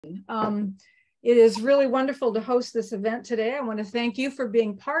It is really wonderful to host this event today. I want to thank you for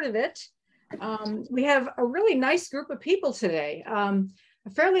being part of it. We have a really nice group of people today, a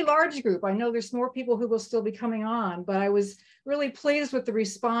fairly large group. I know there's more people who will still be coming on, but I was really pleased with the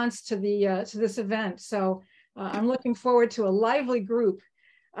response to this event. So I'm looking forward to a lively group.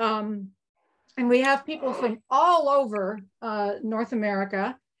 And we have people from all over North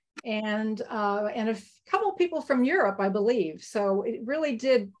America and a couple people from Europe, I believe. So it really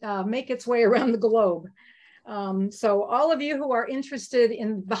did make its way around the globe. So all of you who are interested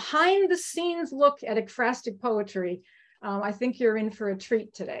in behind the scenes look at ekphrastic poetry, I think you're in for a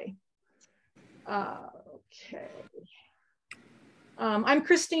treat today. Okay. I'm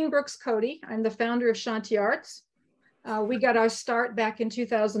Christine Brooks Cody. I'm the founder of Shanti Arts. We got our start back in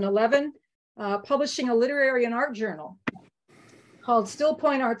 2011, publishing a literary and art journal called Still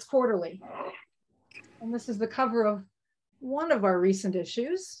Point Arts Quarterly. And this is the cover of one of our recent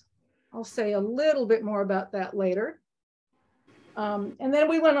issues. I'll say a little bit more about that later. And then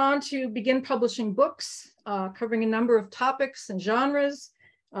we went on to begin publishing books, covering a number of topics and genres.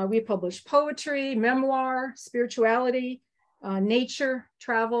 We published poetry, memoir, spirituality, nature,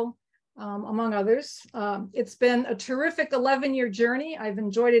 travel, among others. It's been a terrific 11-year journey. I've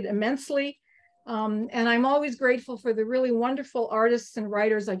enjoyed it immensely. And I'm always grateful for the really wonderful artists and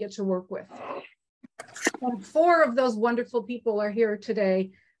writers I get to work with. And 4 of those wonderful people are here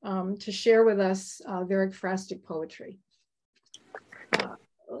today to share with us their ekphrastic poetry.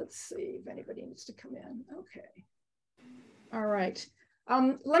 Let's see if anybody needs to come in. Okay. All right.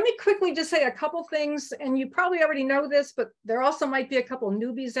 Let me quickly just say a couple things, and you probably already know this, but there also might be a couple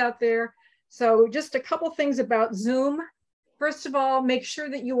newbies out there. So just a couple things about Zoom. First of all, make sure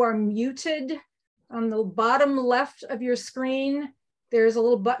that you are muted. On the bottom left of your screen, there's a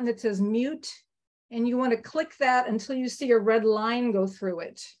little button that says mute, and you want to click that until you see a red line go through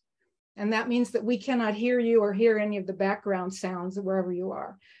it. And that means that we cannot hear you or hear any of the background sounds wherever you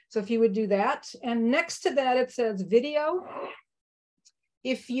are. So if you would do that. And next to that, it says video.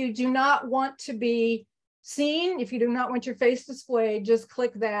 If you do not want to be seen, if you do not want your face displayed, just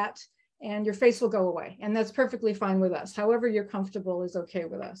click that and your face will go away. And that's perfectly fine with us. However you're comfortable is okay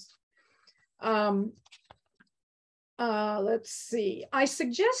with us. Let's see. I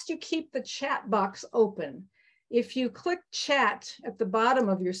suggest you keep the chat box open. If you click chat at the bottom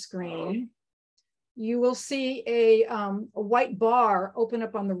of your screen, you will see a white bar open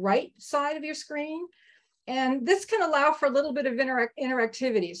up on the right side of your screen. And this can allow for a little bit of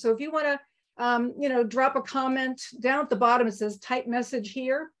interactivity. So if you want to, drop a comment down at the bottom, it says type message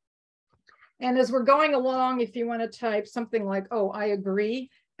here. And as we're going along, if you want to type something like, oh, I agree,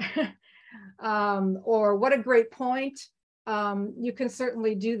 or what a great point, you can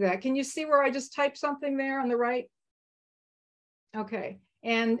certainly do that. Can you see where I just typed something there on the right? Okay.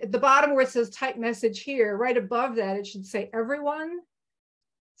 And at the bottom where it says type message here, right above that, it should say everyone.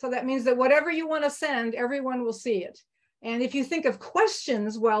 So that means that whatever you want to send, everyone will see it. And if you think of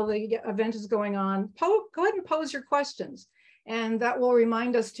questions while the event is going on, go ahead and pose your questions. And that will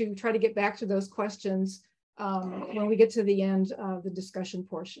remind us to try to get back to those questions when we get to the end of the discussion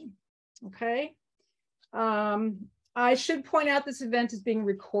portion. Okay. I should point out this event is being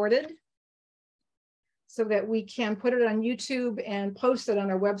recorded so that we can put it on YouTube and post it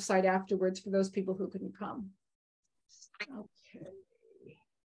on our website afterwards for those people who couldn't come. Okay.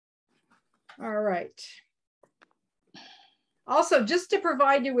 All right. Also, just to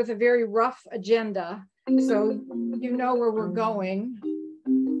provide you with a very rough agenda, so you know where we're going,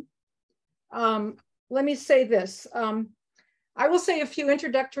 let me say this. I will say a few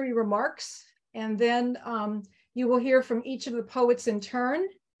introductory remarks, and then you will hear from each of the poets in turn,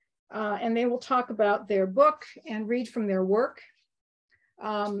 and they will talk about their book and read from their work.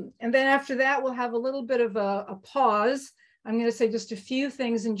 And then after that, we'll have a little bit of a pause. I'm going to say just a few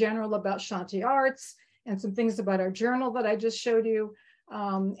things in general about Shanti Arts and some things about our journal that I just showed you,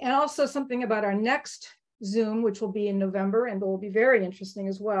 and also something about our next Zoom, which will be in November and will be very interesting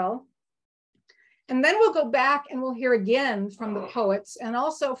as well. And then we'll go back and we'll hear again from the poets and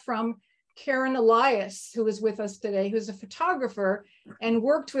also from Karen Elias, who is with us today, who's a photographer and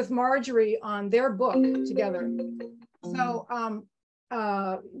worked with Marjorie on their book together. So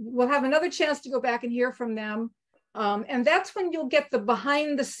we'll have another chance to go back and hear from them. And that's when you'll get the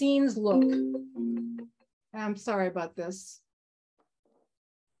behind the scenes look. I'm sorry about this.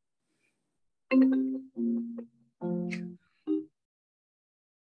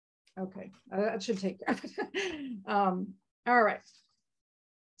 Okay, that should take care of it. All right.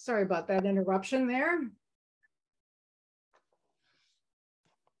 Sorry about that interruption there.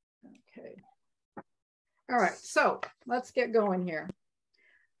 Okay. All right, so let's get going here.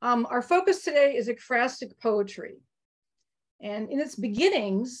 Our focus today is ekphrastic poetry. And in its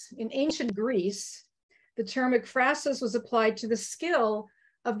beginnings in ancient Greece, the term ekphrasis was applied to the skill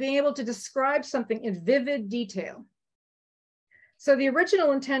of being able to describe something in vivid detail. So the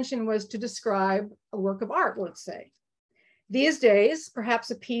original intention was to describe a work of art, let's say. These days, perhaps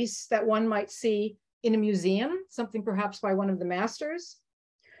a piece that one might see in a museum, something perhaps by one of the masters,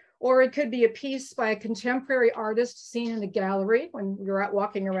 or it could be a piece by a contemporary artist seen in a gallery when you're out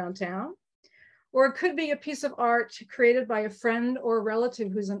walking around town, or it could be a piece of art created by a friend or a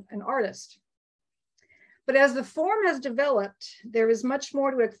relative who's an artist. But as the form has developed, there is much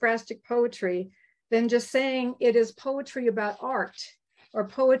more to ekphrastic poetry than just saying it is poetry about art or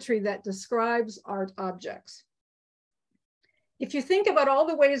poetry that describes art objects. If you think about all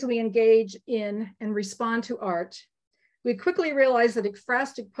the ways we engage in and respond to art, we quickly realize that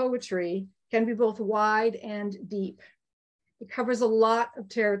ekphrastic poetry can be both wide and deep. It covers a lot of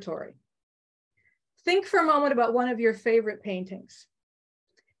territory. Think for a moment about one of your favorite paintings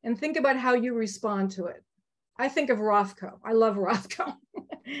and think about how you respond to it. I think of Rothko. I love Rothko.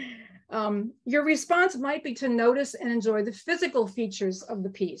 Your response might be to notice and enjoy the physical features of the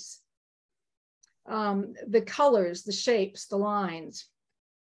piece, the colors, the shapes, the lines.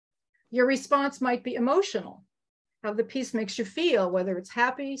 Your response might be emotional, how the piece makes you feel, whether it's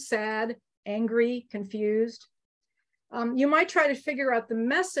happy, sad, angry, confused. You might try to figure out the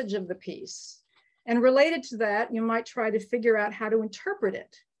message of the piece. And related to that, you might try to figure out how to interpret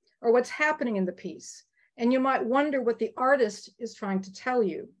it or what's happening in the piece. And you might wonder what the artist is trying to tell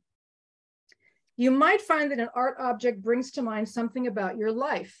you. You might find that an art object brings to mind something about your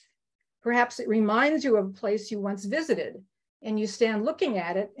life. Perhaps it reminds you of a place you once visited and you stand looking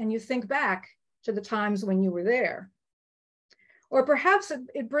at it and you think back to the times when you were there. Or perhaps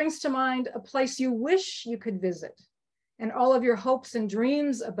it brings to mind a place you wish you could visit and all of your hopes and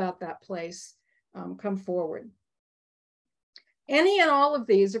dreams about that place come forward. Any and all of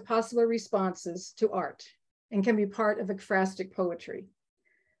these are possible responses to art and can be part of ekphrastic poetry.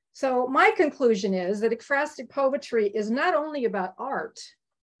 So my conclusion is that ekphrastic poetry is not only about art,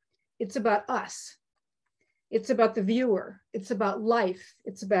 it's about us. It's about the viewer. It's about life.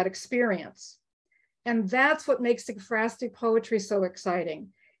 It's about experience. And that's what makes ekphrastic poetry so exciting.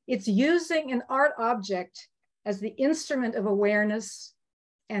 It's using an art object as the instrument of awareness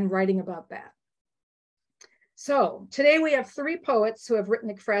and writing about that. So today we have three poets who have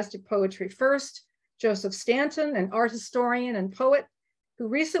written ekphrastic poetry. First, Joseph Stanton, an art historian and poet who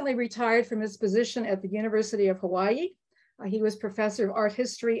recently retired from his position at the University of Hawaii. He was professor of art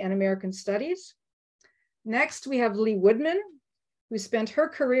history and American studies. Next, we have Lee Woodman, who spent her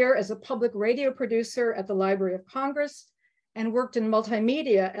career as a public radio producer at the Library of Congress and worked in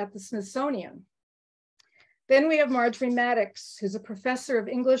multimedia at the Smithsonian. Then we have Marjorie Maddox, who's a professor of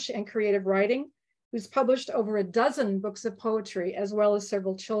English and creative writing, who's published over a dozen books of poetry, as well as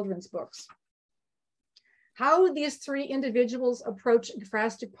several children's books. How these three individuals approach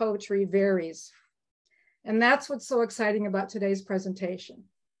ekphrastic poetry varies. And that's what's so exciting about today's presentation.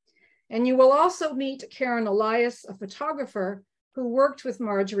 And you will also meet Karen Elias, a photographer who worked with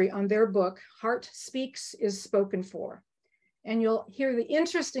Marjorie on their book, Heart Speaks is Spoken For. And you'll hear the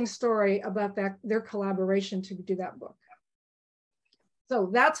interesting story about their collaboration to do that book. So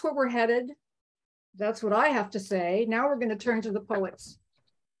that's where we're headed. That's what I have to say. Now we're going to turn to the poets.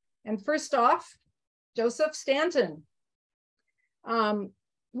 And first off, Joseph Stanton.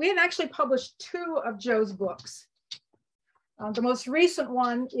 We have actually published two of Joe's books. The most recent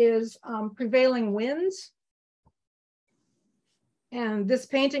one is Prevailing Winds. And this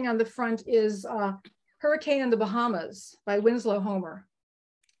painting on the front is Hurricane in the Bahamas by Winslow Homer.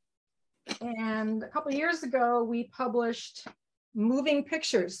 And a couple of years ago, we published Moving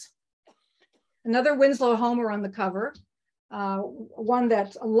Pictures. Another Winslow Homer on the cover, one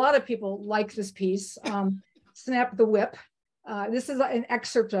that a lot of people like this piece, Snap the Whip. This is an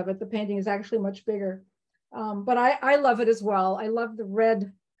excerpt of it. The painting is actually much bigger, but I love it as well. I love the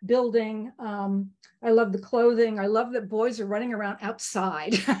red building. I love the clothing. I love that boys are running around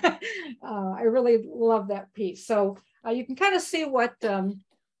outside. I really love that piece. So you can kind of see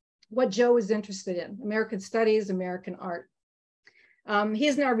what Joe is interested in: American studies, American art. He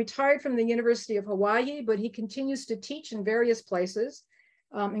is now retired from the University of Hawaii, but he continues to teach in various places,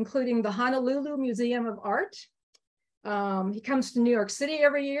 including the Honolulu Museum of Art. He comes to New York City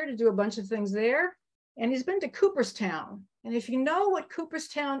every year to do a bunch of things there. And he's been to Cooperstown. And if you know what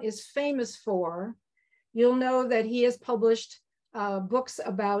Cooperstown is famous for, you'll know that he has published books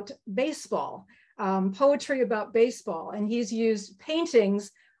about baseball, poetry about baseball. And he's used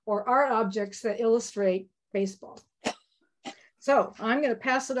paintings or art objects that illustrate baseball. So I'm going to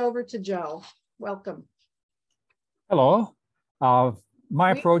pass it over to Joe. Welcome. Hello.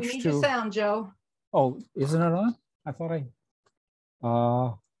 My approach we need to your sound, Joe. Oh, isn't it on? I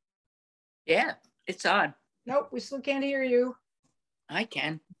thought Yeah, it's on. Nope, we still can't hear you. I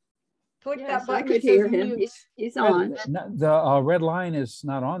can. Click Yes, that button. I could that says hear him. mute. He's on. the red line is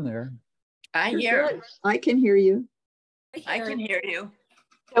not on there. I You're hear. good. I can hear you. I can hear you.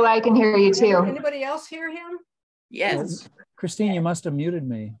 So I can hear you too. Anybody else hear him? Yes. Christine, you must have muted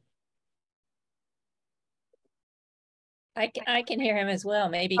me. I can hear him as well.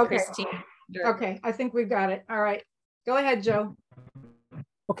 Maybe Okay. Christine. Okay, I think we've got it. All right. Go ahead, Joe.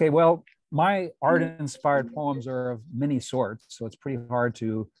 Okay, well, my art-inspired poems are of many sorts, so it's pretty hard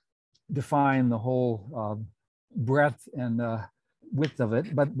to define the whole breadth and width of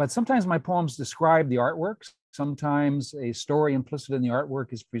it. But sometimes my poems describe the artworks. Sometimes a story implicit in the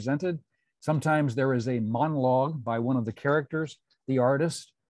artwork is presented. Sometimes there is a monologue by one of the characters, the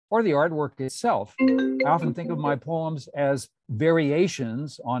artist, or the artwork itself. I often think of my poems as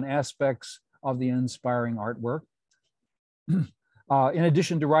variations on aspects of the inspiring artwork. In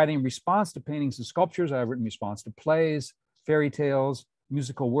addition to writing response to paintings and sculptures, I've written response to plays, fairy tales,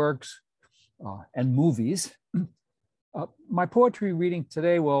 musical works, and movies. My poetry reading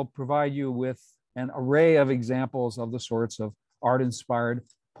today will provide you with an array of examples of the sorts of art-inspired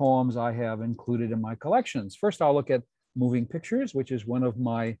poems I have included in my collections. First, I'll look at moving pictures, which is one of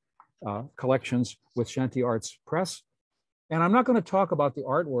my collections with Shanti Arts Press. And I'm not going to talk about the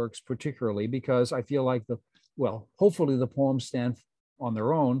artworks particularly because I feel like hopefully the poems stand on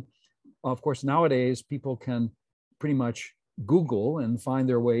their own. Of course, nowadays people can pretty much Google and find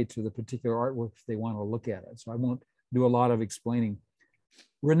their way to the particular artwork if they want to look at it. So I won't do a lot of explaining.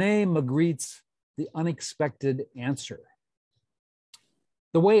 Rene Magritte's The Unexpected Answer.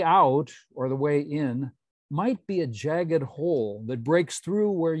 The way out or the way in might be a jagged hole that breaks through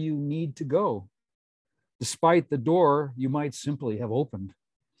where you need to go, despite the door you might simply have opened.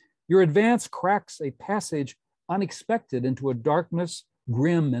 Your advance cracks a passage unexpected into a darkness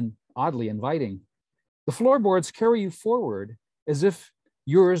grim and oddly inviting. The floorboards carry you forward as if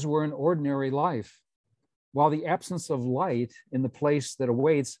yours were an ordinary life, while the absence of light in the place that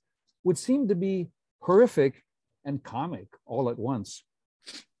awaits would seem to be horrific and comic all at once.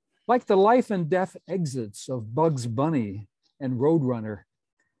 Like the life and death exits of Bugs Bunny and Roadrunner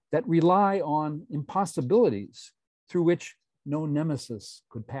that rely on impossibilities through which no nemesis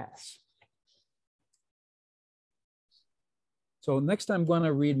could pass. So next I'm going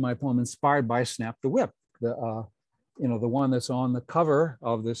to read my poem inspired by Snap the Whip, the one that's on the cover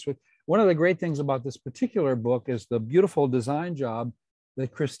of this. One of the great things about this particular book is the beautiful design job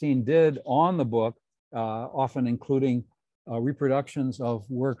that Christine did on the book, often including reproductions of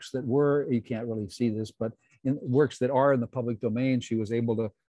works that were, you can't really see this, but in works that are in the public domain. She was able to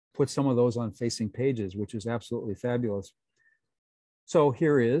put some of those on facing pages, which is absolutely fabulous. So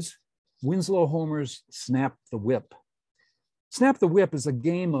here is Winslow Homer's Snap the Whip. Snap the Whip is a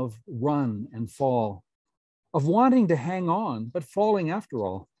game of run and fall, of wanting to hang on, but falling after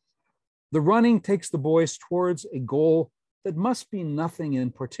all. The running takes the boys towards a goal that must be nothing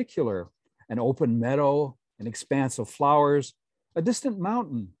in particular, an open meadow, an expanse of flowers, a distant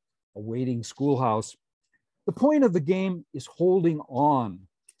mountain, a waiting schoolhouse. The point of the game is holding on,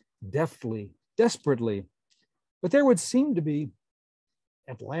 deftly, desperately, but there would seem to be,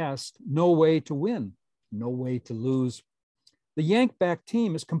 at last, no way to win, no way to lose. The Yank-back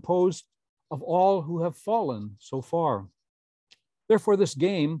team is composed of all who have fallen so far. Therefore, this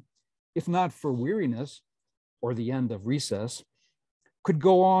game, if not for weariness or the end of recess, could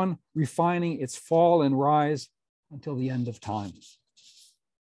go on refining its fall and rise until the end of time.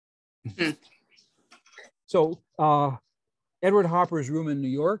 So Edward Hopper's room in New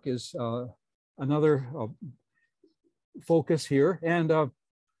York is another focus here. And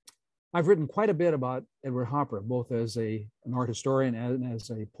I've written quite a bit about Edward Hopper, both as an art historian and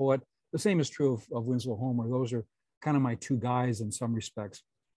as a poet. The same is true of Winslow Homer. Those are kind of my two guys in some respects.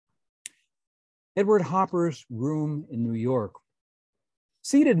 Edward Hopper's room in New York.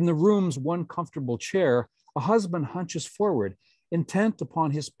 Seated in the room's one comfortable chair, a husband hunches forward, intent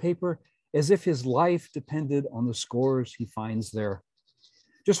upon his paper as if his life depended on the scores he finds there.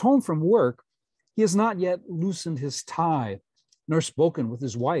 Just home from work, he has not yet loosened his tie, nor spoken with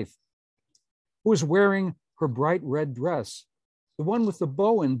his wife, who is wearing her bright red dress, the one with the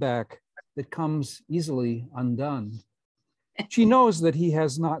bow in back that comes easily undone. She knows that he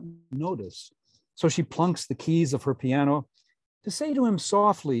has not noticed, so she plunks the keys of her piano to say to him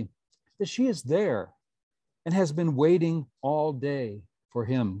softly that she is there and has been waiting all day for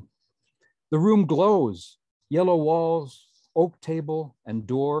him. The room glows, yellow walls, oak table and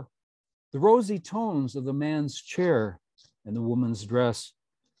door, the rosy tones of the man's chair and the woman's dress.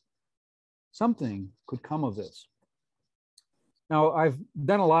 Something could come of this. Now, I've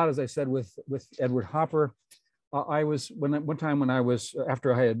done a lot, as I said, with Edward Hopper. One time when I was,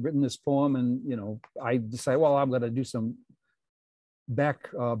 after I had written this poem, and I decided, well, I'm going to do some back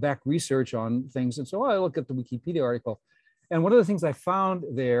research on things. And so I look at the Wikipedia article. And one of the things I found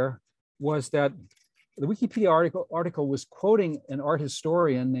there was that the Wikipedia article was quoting an art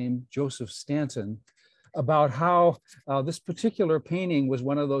historian named Joseph Stanton about how this particular painting was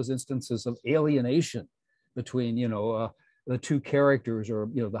one of those instances of alienation between, the two characters, or,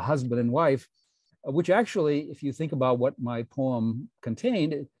 the husband and wife, which actually, if you think about what my poem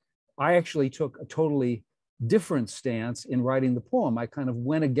contained, I actually took a totally different stance in writing the poem. I kind of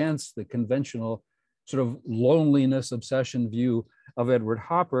went against the conventional sort of loneliness obsession view of Edward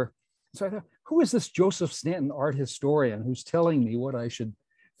Hopper. So I thought, who is this Joseph Stanton art historian who's telling me what I should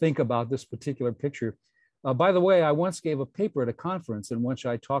think about this particular picture? By the way, I once gave a paper at a conference in which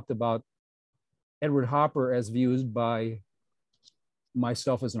I talked about Edward Hopper as viewed by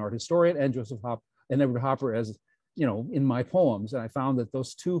myself as an art historian, and Edward Hopper as, in my poems. And I found that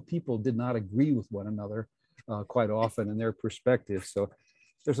those two people did not agree with one another quite often in their perspective. So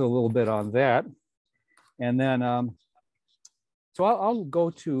there's a little bit on that. And then, so I'll go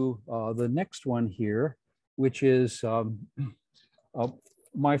to the next one here, which is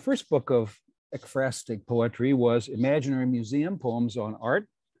my first book of ekphrastic poetry was Imaginary Museum Poems on Art.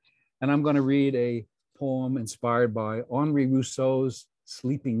 And I'm going to read a poem inspired by Henri Rousseau's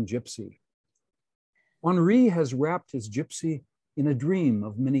Sleeping Gypsy. Henri has wrapped his gypsy in a dream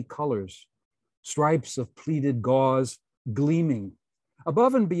of many colors, stripes of pleated gauze gleaming.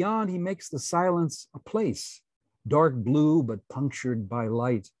 Above and beyond, he makes the silence a place, dark blue but punctured by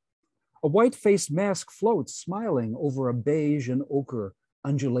light. A white-faced mask floats, smiling over a beige and ochre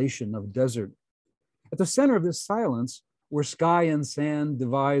undulation of desert. At the center of this silence, where sky and sand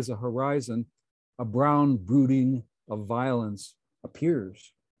devise a horizon, a brown brooding of violence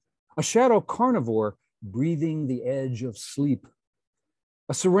appears. A shadow carnivore breathing the edge of sleep.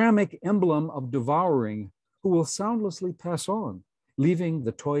 A ceramic emblem of devouring who will soundlessly pass on, leaving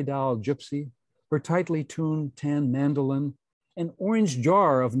the toy doll gypsy, her tightly tuned tan mandolin, an orange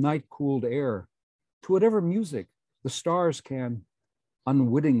jar of night-cooled air, to whatever music the stars can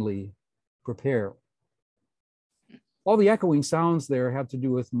unwittingly prepare. All the echoing sounds there have to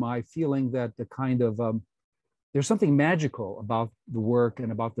do with my feeling that the kind of, there's something magical about the work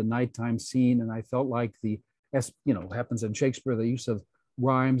and about the nighttime scene. And I felt like as happens in Shakespeare, the use of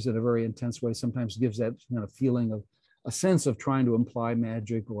rhymes in a very intense way sometimes gives that kind of feeling of a sense of trying to imply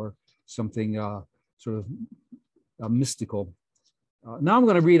magic or something sort of mystical. Now I'm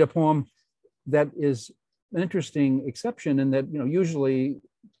going to read a poem that is an interesting exception in that, usually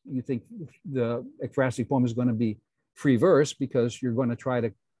you think the ekphrastic poem is going to be free verse because you're going to try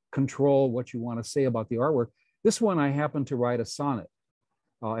to control what you want to say about the artwork. This one, I happen to write a sonnet.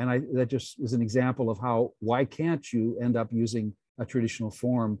 That just is an example of why can't you end up using a traditional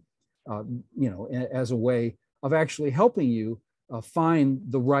form, as a way of actually helping you find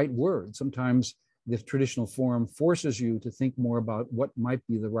the right word. Sometimes the traditional form forces you to think more about what might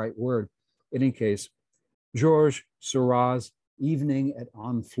be the right word. In any case, Georges Seurat's Evening at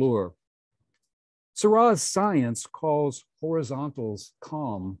Honfleur. Seurat's science calls horizontals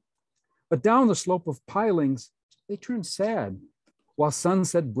calm, but down the slope of pilings, they turn sad, while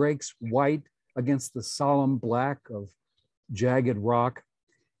sunset breaks white against the solemn black of jagged rock.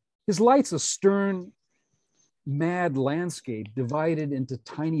 His light's a stern, mad landscape divided into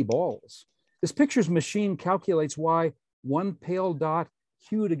tiny balls. This picture's machine calculates why one pale dot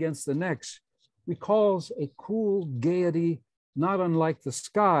hued against the next recalls a cool gaiety not unlike the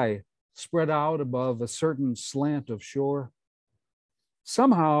sky spread out above a certain slant of shore.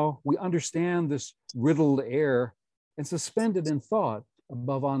 Somehow we understand this riddled air and suspend it in thought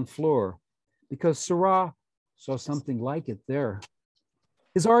above Honfleur, because Seurat saw something like it there.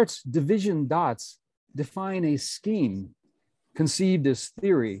 His art's division dots define a scheme conceived as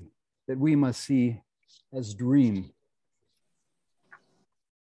theory that we must see as dream.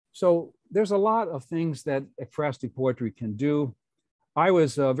 So there's a lot of things that ekphrastic poetry can do. I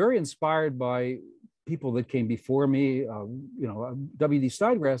was very inspired by people that came before me. W.D.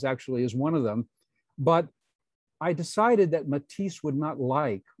 Snodgrass actually is one of them. But I decided that Matisse would not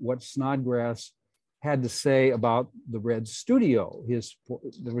like what Snodgrass had to say about the Red Studio.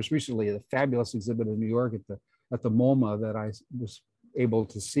 There was recently a fabulous exhibit in New York at the MoMA that I was able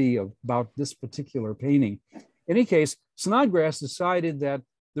to see about this particular painting. In any case, Snodgrass decided that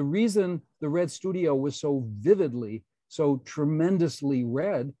the reason the Red Studio was so vividly so tremendously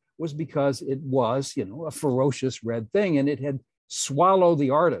red was because it was, you know, a ferocious red thing, and it had swallowed the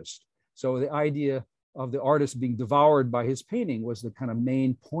artist. So the idea of the artist being devoured by his painting was the kind of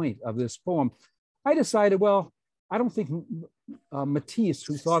main point of this poem. I decided, well, I don't think Matisse,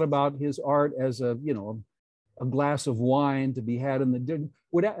 who thought about his art as a, you know, a glass of wine to be had in the,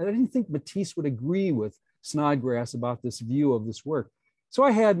 I didn't think Matisse would agree with Snodgrass about this view of this work. So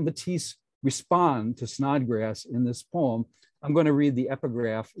I had Matisse respond to Snodgrass in this poem. I'm going to read the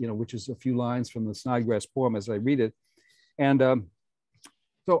epigraph, you know, which is a few lines from the Snodgrass poem as I read it. And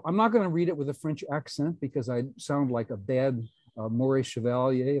so I'm not going to read it with a French accent because I sound like a bad Maurice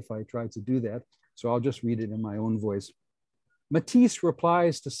Chevalier if I tried to do that. So I'll just read it in my own voice. Matisse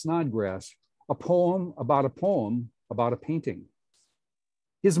replies to Snodgrass, a poem about a painting.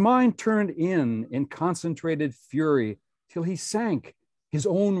 His mind turned in concentrated fury till he sank. His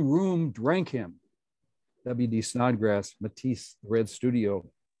own room drank him. W.D. Snodgrass, Matisse, Red Studio.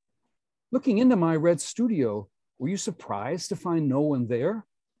 Looking into my red studio, were you surprised to find no one there?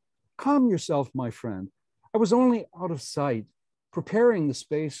 Calm yourself, my friend. I was only out of sight, preparing the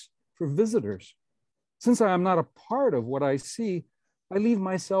space for visitors. Since I am not a part of what I see, I leave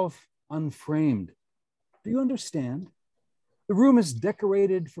myself unframed. Do you understand? The room is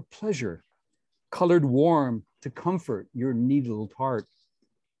decorated for pleasure, colored warm to comfort your needled heart.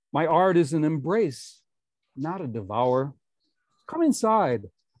 My art is an embrace, not a devour. Come inside.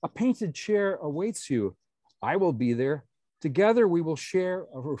 A painted chair awaits you. I will be there. Together we will share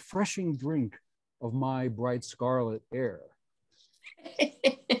a refreshing drink of my bright scarlet air.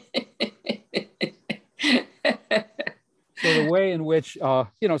 So the way in which,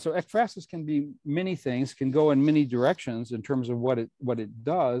 you know, so ekphrasis can be many things, can go in many directions in terms of what it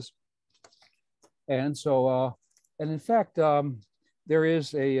does. And so, and in fact, there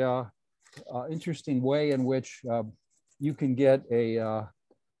is a interesting way in which you can get a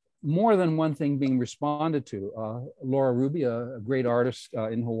more than one thing being responded to. Laura Ruby, a great artist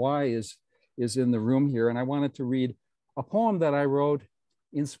in Hawaii, is in the room here. And I wanted to read a poem that I wrote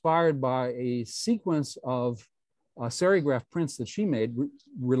inspired by a sequence of serigraph prints that she made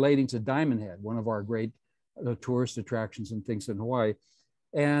relating to Diamond Head, one of our great tourist attractions and things in Hawaii.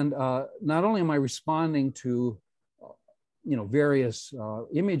 And not only am I responding to, you know, various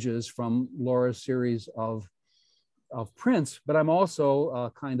images from Laura's series of prints, but I'm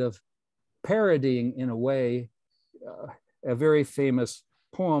also kind of parodying, in a way, a very famous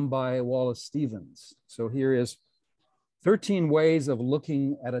poem by Wallace Stevens. So here is 13 Ways of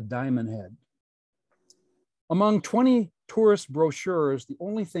Looking at a Diamond Head. Among 20 tourist brochures, the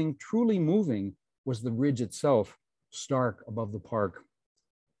only thing truly moving was the ridge itself, stark above the park.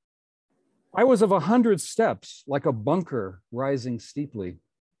 I was of 100 steps, like a bunker rising steeply.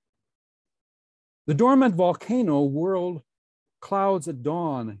 The dormant volcano whirled clouds at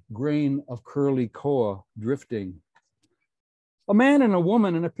dawn, grain of curly koa drifting. A man and a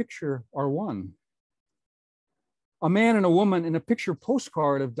woman in a picture are one. A man and a woman in a picture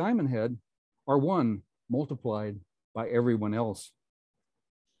postcard of Diamond Head are one, multiplied by everyone else.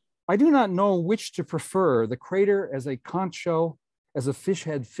 I do not know which to prefer, the crater as a conch shell, as a fish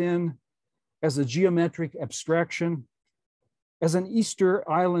head fin, as a geometric abstraction, as an Easter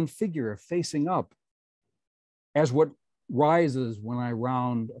Island figure facing up, as what rises when I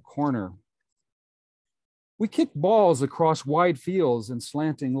round a corner. We kicked balls across wide fields in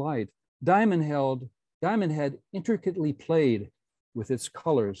slanting light. Diamond Head intricately played with its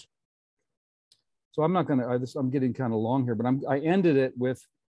colors. So I'm not gonna, I'm getting kind of long here, but I ended it with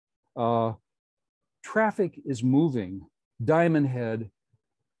traffic is moving, Diamond Head.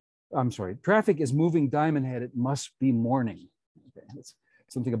 I'm sorry, traffic is moving Diamond Head, it must be morning. Okay, that's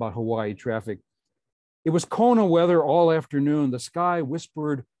something about Hawaii traffic. It was Kona weather all afternoon. The sky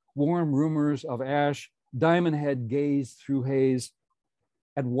whispered warm rumors of ash. Diamond Head gazed through haze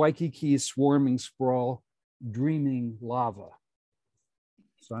at Waikiki's swarming sprawl, dreaming lava.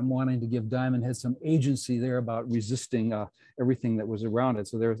 So I'm wanting to give Diamond Head some agency there about resisting everything that was around it.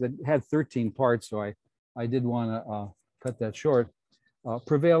 So it had 13 parts, so I did want to cut that short.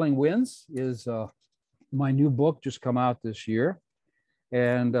 Prevailing Winds is my new book, just come out this year.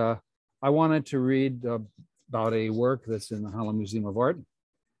 And I wanted to read about a work that's in the Harlem Museum of Art.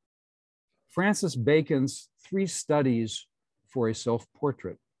 Francis Bacon's 3 Studies for a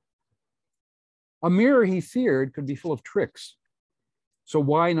Self-Portrait. A mirror, he feared, could be full of tricks. So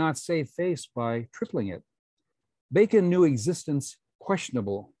why not save face by tripling it? Bacon knew existence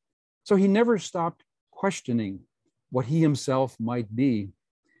questionable, so he never stopped questioning what he himself might be.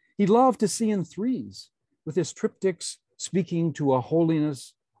 He loved to see in 3s, with his triptychs speaking to a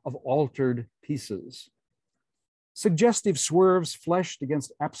holiness of altered pieces. Suggestive swerves fleshed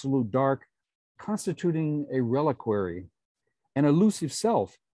against absolute dark, constituting a reliquary, an elusive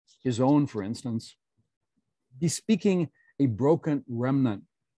self, his own, for instance, bespeaking a broken remnant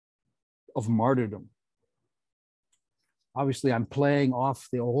of martyrdom. Obviously, I'm playing off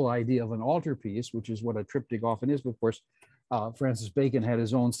the whole idea of an altarpiece, which is what a triptych often is. But of course, Francis Bacon had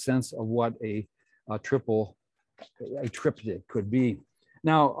his own sense of what a triptych could be.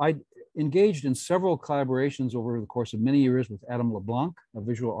 Now, I engaged in several collaborations over the course of many years with Adam LeBlanc, a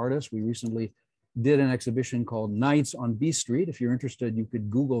visual artist. We recently did an exhibition called Nights on B Street. If you're interested, you could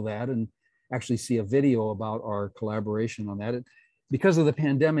Google that and actually see a video about our collaboration on that. Because of the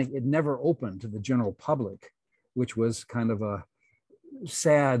pandemic, it never opened to the general public, which was kind of a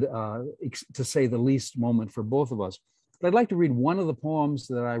sad, to say the least, moment for both of us. But I'd like to read one of the poems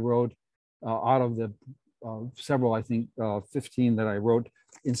that I wrote out of the several, I think 15 that I wrote,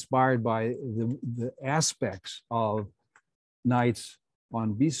 inspired by the aspects of Nights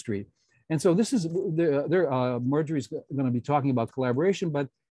on B Street. And so this is, Marjorie's going to be talking about collaboration, but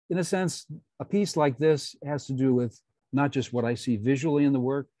in a sense, a piece like this has to do with not just what I see visually in the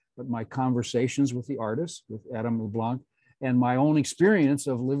work, but my conversations with the artist, with Adam LeBlanc, and my own experience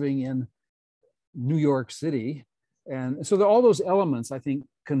of living in New York City. And so all those elements, I think,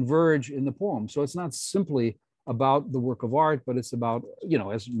 converge in the poem. So it's not simply about the work of art, but it's about, you know,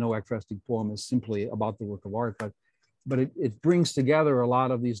 as no ekphrastic poem is simply about the work of art, but it brings together a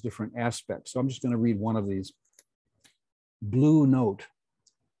lot of these different aspects. So I'm just going to read one of these. Blue Note.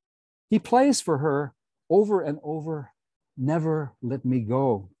 He plays for her over and over, never let me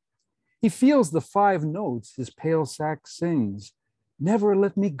go. He feels the 5 notes his pale sax sings, never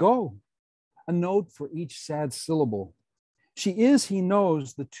let me go. A note for each sad syllable. She is, he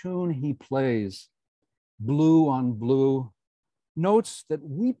knows, the tune he plays. Blue on blue, notes that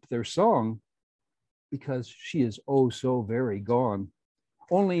weep their song, because she is oh so very gone.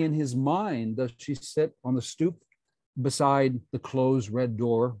 Only in his mind does she sit on the stoop beside the closed red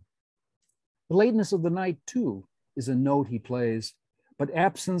door. The lateness of the night, too, is a note he plays, but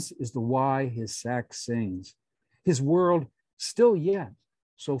absence is the why his sax sings. His world still yet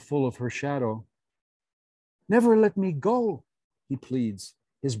so full of her shadow. Never let me go, he pleads,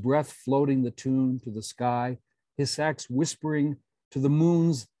 his breath floating the tune to the sky, his sax whispering to the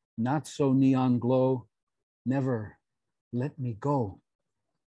moon's not so neon glow. Never let me go.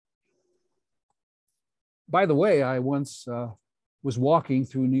 By the way, I once was walking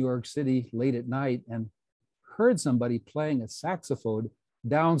through New York City late at night and heard somebody playing a saxophone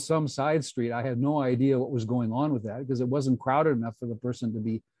down some side street. I had no idea what was going on with that because it wasn't crowded enough for the person to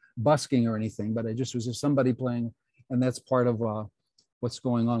be busking or anything, but it just was just somebody playing, and that's part of what's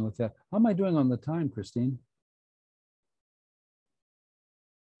going on with that. How am I doing on the time, Christine?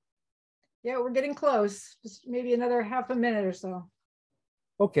 Yeah, we're getting close. Just maybe another half a minute or so.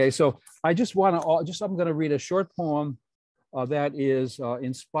 Okay, so I just want to, I'm going to read a short poem that is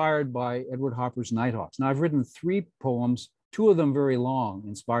inspired by Edward Hopper's Nighthawks. Now, I've written 3 poems, 2 of them very long,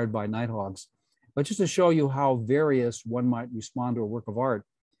 inspired by Nighthawks, but just to show you how various one might respond to a work of art.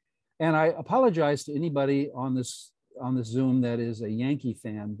 And I apologize to anybody on this Zoom that is a Yankee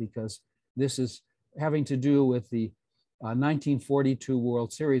fan, because this is having to do with the 1942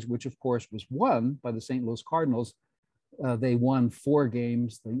 World Series, which of course was won by the St. Louis Cardinals. They won 4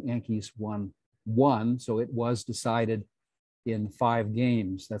 games, the Yankees won 1, so it was decided in 5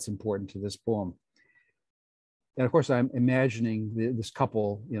 games. That's important to this poem. And of course, I'm imagining this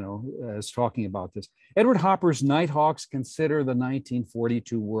couple, you know, as talking about this. Edward Hopper's Nighthawks consider the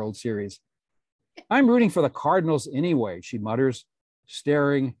 1942 World Series. I'm rooting for the Cardinals anyway, she mutters,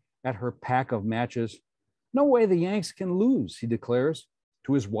 staring at her pack of matches. No way the Yanks can lose, he declares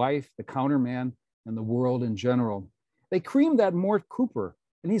to his wife, the counterman, and the world in general. They creamed that Mort Cooper,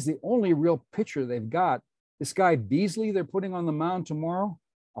 and he's the only real pitcher they've got. This guy Beasley they're putting on the mound tomorrow,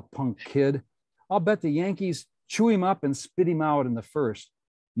 a punk kid. I'll bet the Yankees chew him up and spit him out in the first.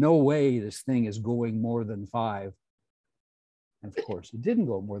 No way this thing is going more than 5. And of course, it didn't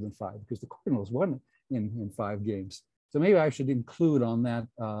go more than 5 because the Cardinals won in 5 games. So maybe I should include on that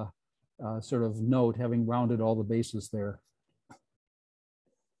sort of note, having rounded all the bases there.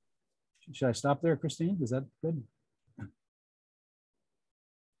 Should I stop there, Christine? Is that good?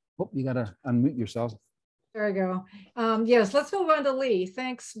 Oh, you got to unmute yourself. There we go. Yes, let's move on to Lee.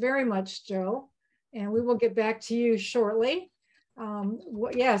 Thanks very much, Joe. And we will get back to you shortly.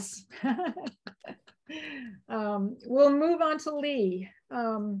 Yes. We'll move on to Lee.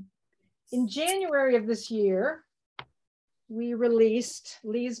 In January of this year, we released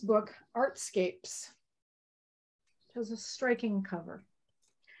Lee's book, Artscapes. It has a striking cover.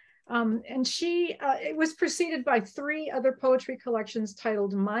 And it was preceded by 3 other poetry collections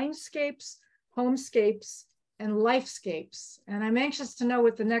titled Mindscapes, Homescapes, and Lifescapes. And I'm anxious to know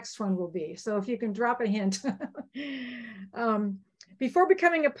what the next one will be. So if you can drop a hint. Before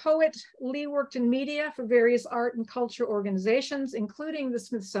becoming a poet, Lee worked in media for various art and culture organizations, including the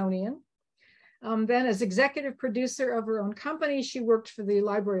Smithsonian. Then as executive producer of her own company, she worked for the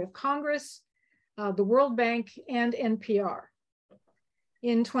Library of Congress, the World Bank, and NPR.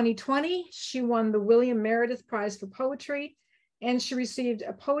 In 2020, she won the William Meredith Prize for Poetry, and she received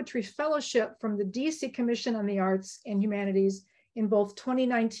a poetry fellowship from the DC Commission on the Arts and Humanities in both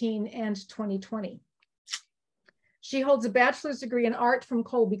 2019 and 2020. She holds a bachelor's degree in art from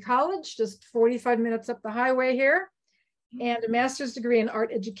Colby College, just 45 minutes up the highway here, and a master's degree in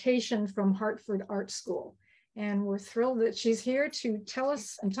art education from Hartford Art School. And we're thrilled that she's here to tell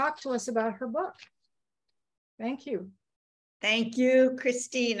us and talk to us about her book. Thank you. Thank you,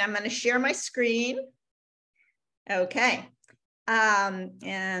 Christine. I'm going to share my screen. Okay.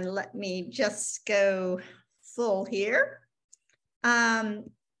 And let me just go full here. So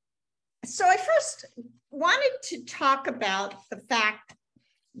I first wanted to talk about the fact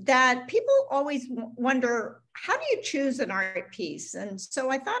that people always wonder, how do you choose an art piece? And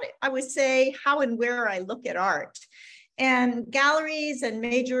so I thought I would say how and where I look at art. And galleries and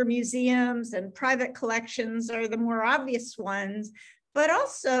major museums and private collections are the more obvious ones, but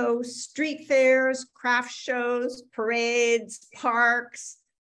also street fairs, craft shows, parades, parks,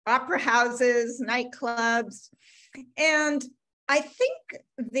 opera houses, nightclubs. And I think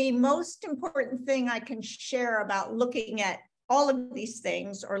the most important thing I can share about looking at all of these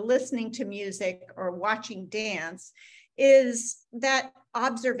things or listening to music or watching dance is that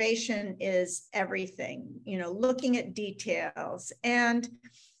observation is everything, you know, looking at details. And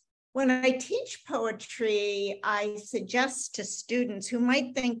when I teach poetry, I suggest to students who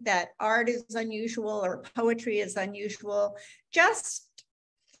might think that art is unusual or poetry is unusual, just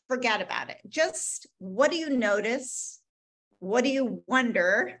forget about it. Just what do you notice? What do you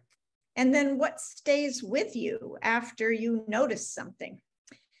wonder? And then what stays with you after you notice something?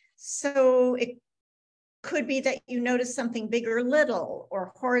 So it could be that you notice something big or little,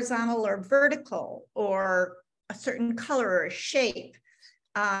 or horizontal or vertical, or a certain color or shape.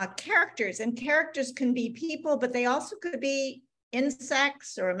 Characters, and characters can be people, but they also could be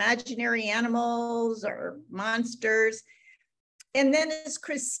insects or imaginary animals or monsters. And then, as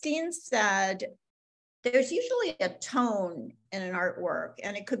Christine said, there's usually a tone in an artwork,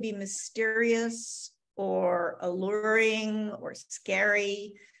 and it could be mysterious or alluring or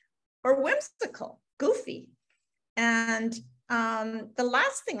scary or whimsical, goofy. And the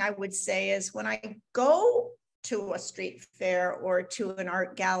last thing I would say is when I go to a street fair or to an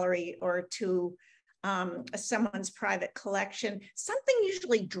art gallery or to someone's private collection, something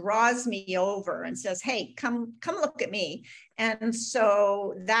usually draws me over and says, hey, come look at me. And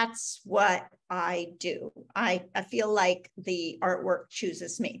so that's what I do. I feel like the artwork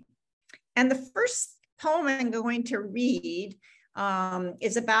chooses me. And the first poem I'm going to read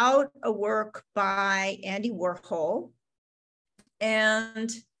is about a work by Andy Warhol.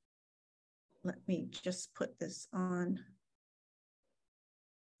 And let me just put this on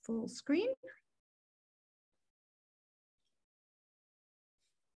full screen.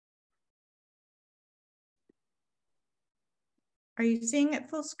 Are you seeing it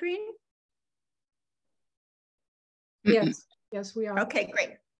full screen? Yes, yes, we are. Okay,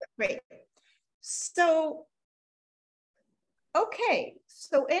 great. So, okay,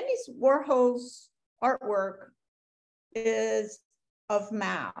 so Andy Warhol's artwork is of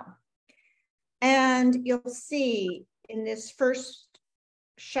Mao. And you'll see in this first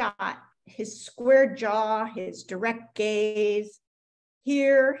shot, his square jaw, his direct gaze,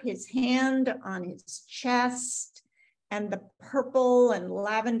 here, his hand on his chest, and the purple and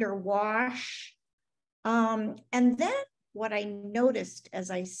lavender wash. And then what I noticed as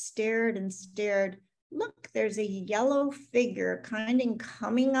I stared and stared, look, there's a yellow figure kind of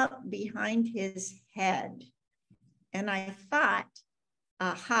coming up behind his head. And I thought,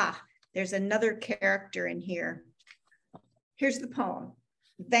 aha, there's another character in here. Here's the poem,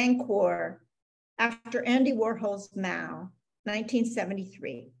 Vanquor, after Andy Warhol's Mao,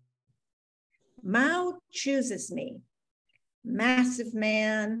 1973. Mao chooses me, massive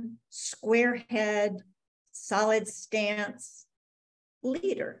man, square head, solid stance,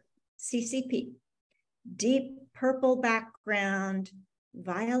 leader, CCP, deep purple background,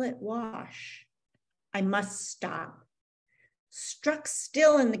 violet wash. I must stop. Struck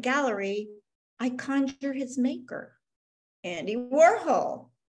still in the gallery, I conjure his maker, Andy Warhol,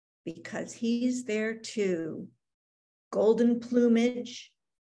 because he's there too. Golden plumage,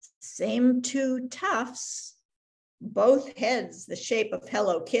 Same two tufts, both heads the shape of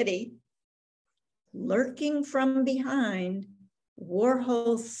Hello Kitty. Lurking from behind,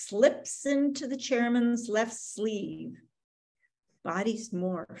 Warhol slips into the chairman's left sleeve. Bodies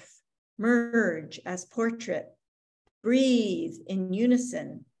morph, merge as portrait, breathe in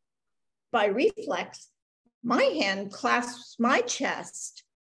unison. By reflex, my hand clasps my chest,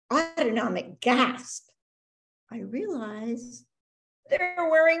 autonomic gasp. I realize they're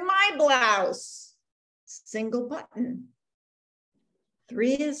wearing my blouse, single button.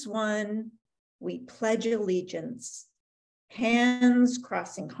 3 is 1, we pledge allegiance, hands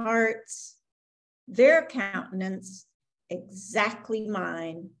crossing hearts, their countenance exactly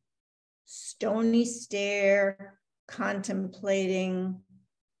mine, stony stare, contemplating.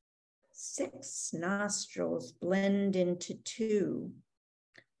 6 nostrils blend into 2.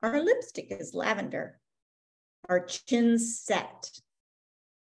 Our lipstick is lavender, our chins set.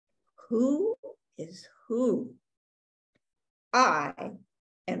 Who is who? I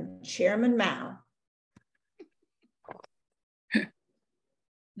am Chairman Mao.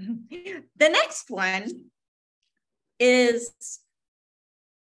 The next one is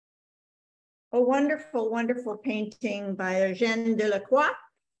a wonderful, wonderful painting by Eugène Delacroix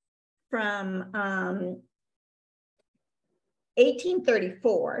from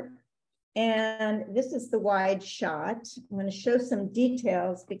 1834. And this is the wide shot. I'm going to show some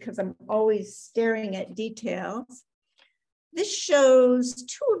details because I'm always staring at details. This shows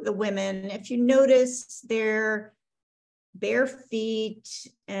 2 of the women. If you notice their bare feet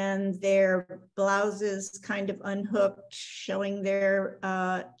and their blouses kind of unhooked, showing their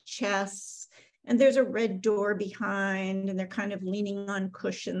chests. And there's a red door behind, and they're kind of leaning on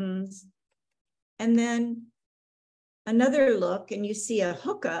cushions. And then another look, and you see a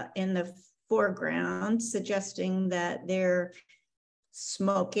hookah in the foreground, suggesting that they're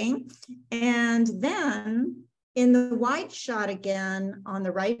smoking. And then in the wide shot again, on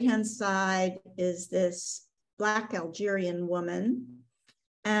the right-hand side is this Black Algerian woman.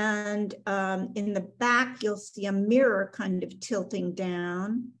 And in the back, you'll see a mirror kind of tilting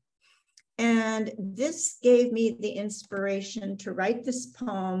down. And this gave me the inspiration to write this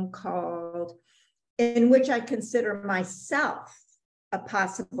poem called, in which I consider myself a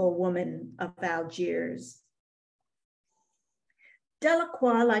possible woman of Algiers.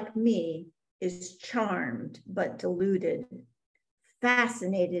 Delacroix, like me, is charmed but deluded,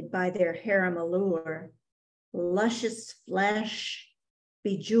 fascinated by their harem allure, luscious flesh,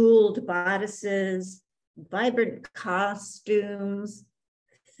 bejeweled bodices, vibrant costumes,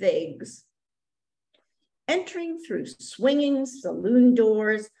 figs. Entering through swinging saloon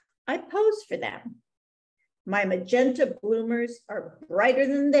doors, I pose for them. My magenta bloomers are brighter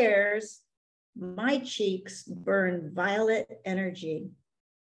than theirs. My cheeks burn violet energy.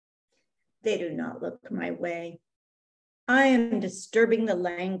 They do not look my way. I am disturbing the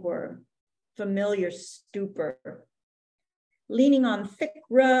languor, familiar stupor. Leaning on thick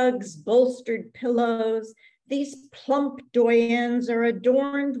rugs, bolstered pillows, these plump doyens are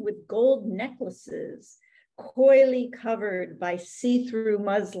adorned with gold necklaces, coyly covered by see-through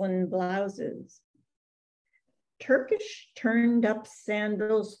muslin blouses. Turkish turned up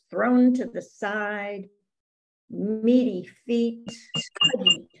sandals thrown to the side, meaty feet,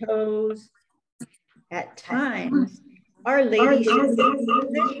 pudgy toes. At times, Our Lady should be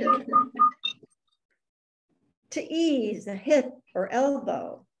positioned to ease a hip or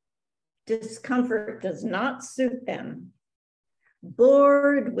elbow. Discomfort does not suit them.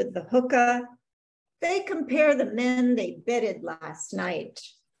 Bored with the hookah, they compare the men they bedded last night.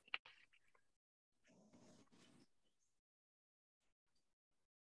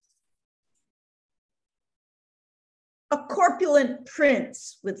 A corpulent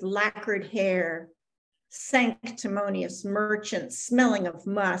prince with lacquered hair, sanctimonious merchant smelling of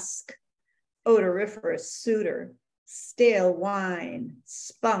musk, odoriferous suitor, stale wine,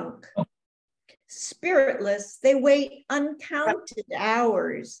 spunk. Spiritless, they wait uncounted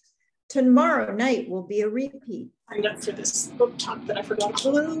hours. Tomorrow night will be a repeat. Signed up for this book talk that I forgot.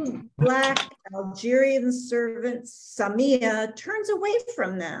 Blue, black Algerian servant Samia turns away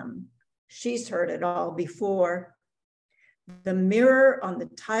from them. She's heard it all before. The mirror on the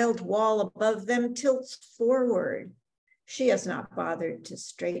tiled wall above them tilts forward. She has not bothered to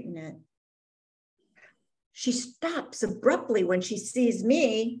straighten it. She stops abruptly when she sees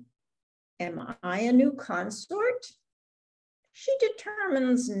me. Am I a new consort? She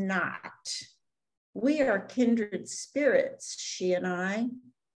determines not. We are kindred spirits, she and I,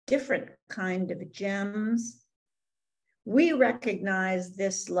 different kind of gems. We recognize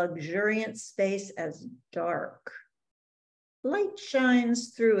this luxuriant space as dark. Light shines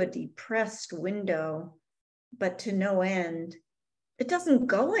through a depressed window, but to no end. It doesn't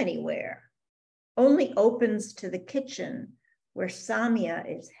go anywhere, only opens to the kitchen where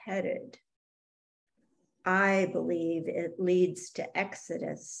Samia is headed. I believe it leads to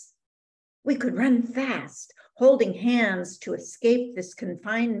Exodus. We could run fast, holding hands to escape this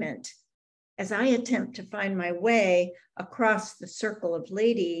confinement. As I attempt to find my way across the circle of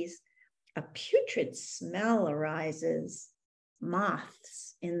ladies, a putrid smell arises.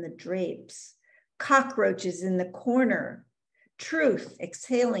 Moths in the drapes, cockroaches in the corner, truth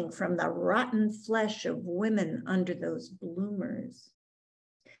exhaling from the rotten flesh of women under those bloomers.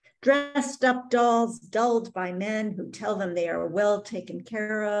 Dressed up dolls dulled by men who tell them they are well taken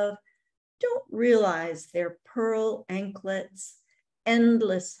care of, don't realize their pearl anklets,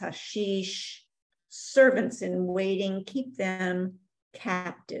 endless hashish, servants in waiting keep them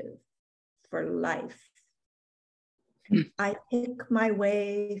captive for life. I pick my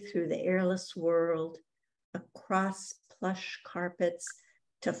way through the airless world, across plush carpets,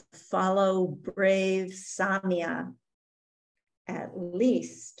 to follow brave Samia. At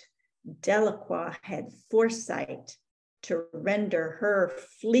least Delacroix had foresight to render her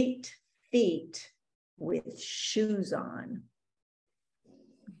fleet feet with shoes on.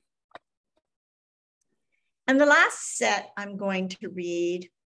 And the last set I'm going to read,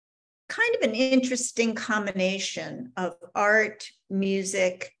 kind of an interesting combination of art,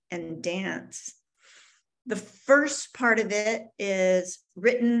 music, and dance. The first part of it is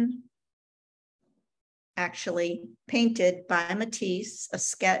written, actually painted by Matisse, a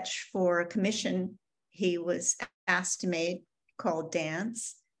sketch for a commission he was asked to make called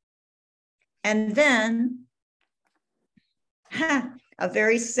Dance. And then a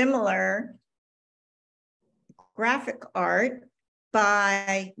very similar graphic art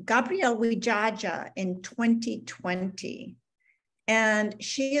by Gabrielle Wijaya in 2020. And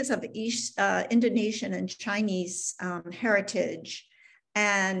she is of Indonesian and Chinese heritage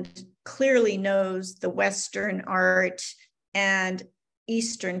and clearly knows the Western art and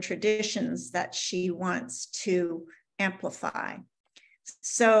Eastern traditions that she wants to amplify.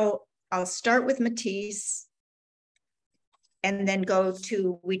 So I'll start with Matisse and then go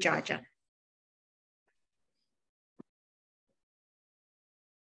to Wijaya.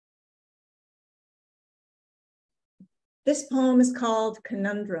 This poem is called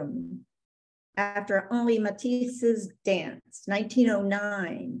Conundrum, after Henri Matisse's Dance,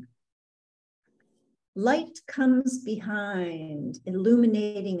 1909. Light comes behind,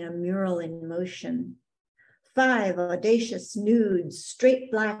 illuminating a mural in motion. 5 audacious nudes,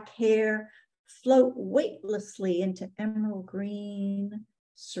 straight black hair, float weightlessly into emerald green,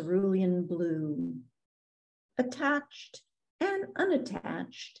 cerulean blue. Attached and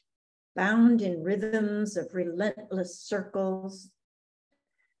unattached, bound in rhythms of relentless circles,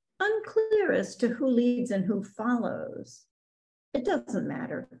 unclear as to who leads and who follows. It doesn't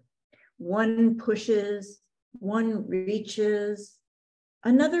matter. One pushes, one reaches,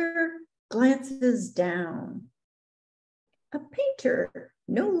 another glances down. A painter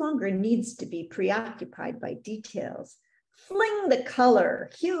no longer needs to be preoccupied by details. Fling the color,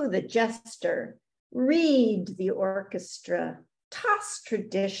 hue the gesture, read the orchestra, toss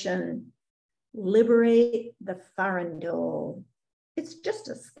tradition, liberate the farandole. It's just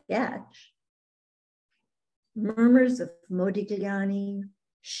a sketch. Murmurs of Modigliani,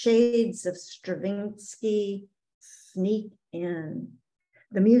 shades of Stravinsky sneak in.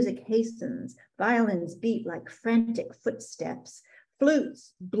 The music hastens, violins beat like frantic footsteps,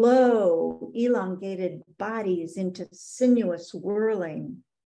 flutes blow elongated bodies into sinuous whirling.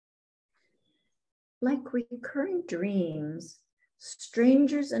 Like recurring dreams,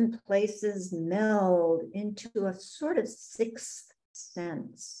 strangers and places meld into a sort of sixth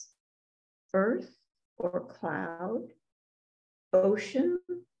sense. Earth or cloud, ocean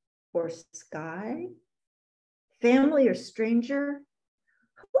or sky, family or stranger,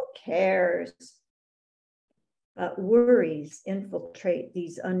 who cares? But worries infiltrate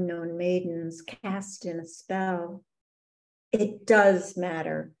these unknown maidens cast in a spell. It does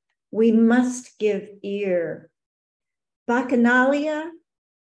matter. We must give ear. Bacchanalia,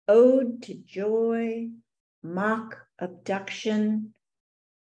 ode to joy, mock abduction,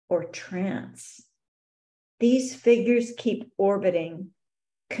 or trance. These figures keep orbiting,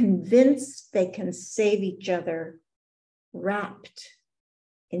 convinced they can save each other, wrapped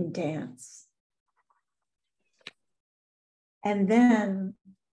in dance. And then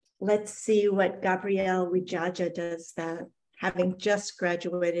let's see what Gabrielle Wijaya does that, having just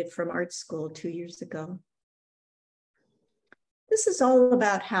graduated from art school 2 years ago. This is all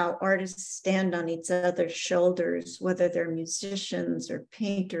about how artists stand on each other's shoulders, whether they're musicians or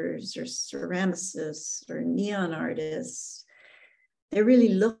painters or ceramicists or neon artists. They're really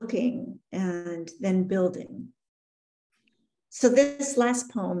looking and then building. So this last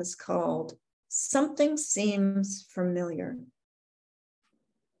poem is called Something Seems Familiar.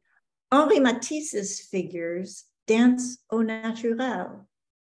 Henri Matisse's figures dance au naturel.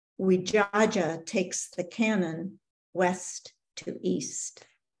 Ouijaja takes the canon west to east.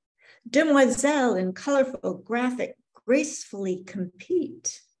 Demoiselles in colorful graphic gracefully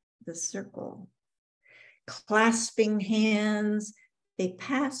compete the circle. Clasping hands, they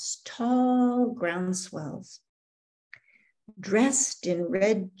pass tall groundswells. Dressed in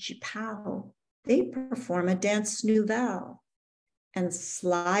red jipao, they perform a dance nouvelle and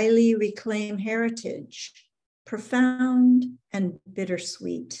slyly reclaim heritage, profound and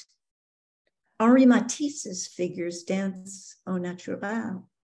bittersweet. Henri Matisse's figures dance au naturel.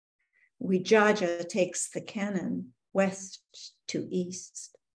 Ouijaja takes the canon west to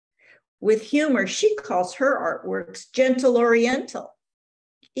east. With humor, she calls her artworks gentle oriental,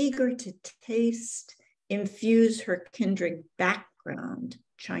 eager to taste, infuse her kindred background,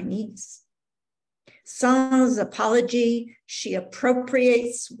 Chinese. Sans apology, she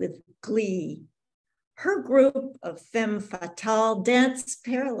appropriates with glee. Her group of femme fatale dance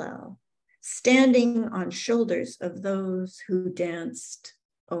parallel, standing on shoulders of those who danced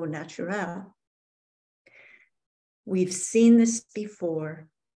au naturel. We've seen this before.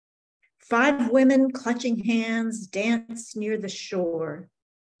 5 women clutching hands dance near the shore.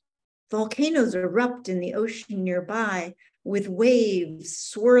 Volcanoes erupt in the ocean nearby with waves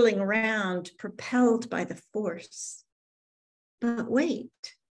swirling around, propelled by the force. But wait,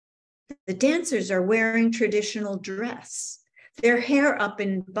 the dancers are wearing traditional dress, their hair up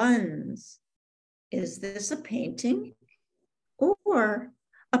in buns. Is this a painting or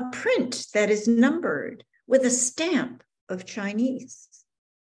a print that is numbered with a stamp of Chinese?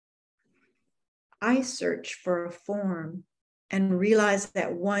 I search for a form and realize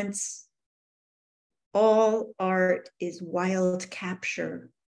that once all art is wild capture,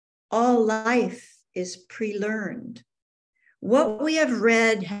 all life is pre-learned. What we have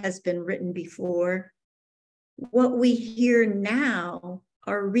read has been written before. What we hear now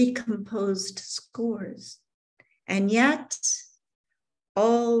are recomposed scores, and yet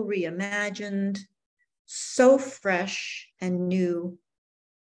all reimagined, so fresh and new,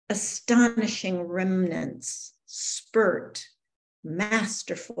 astonishing remnants spurt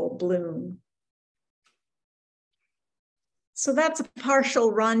masterful bloom. So that's a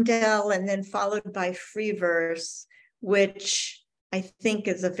partial rondel and then followed by free verse, which I think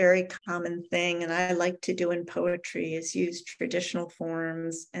is a very common thing, and I like to do in poetry, is use traditional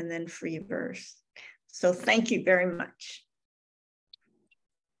forms and then free verse. So thank you very much.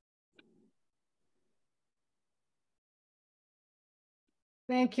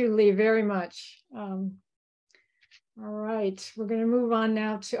 Thank you, Lee, very much. All right, we're going to move on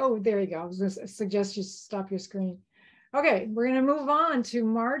now to, oh, there you go. I was going to suggest you stop your screen. Okay, we're going to move on to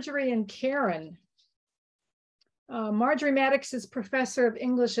Marjorie and Karen. Marjorie Maddox is professor of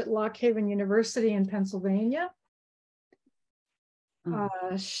English at Lock Haven University in Pennsylvania.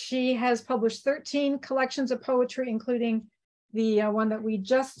 She has published 13 collections of poetry, including the one that we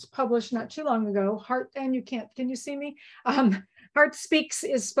just published not too long ago, Heart, and you can't, can you see me? Heart Speaks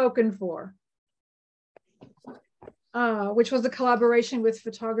is Spoken For, which was a collaboration with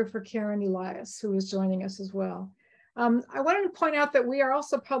photographer Karen Elias, who is joining us as well. I wanted to point out that we are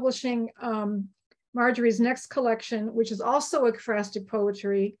also publishing Marjorie's next collection, which is also ekphrastic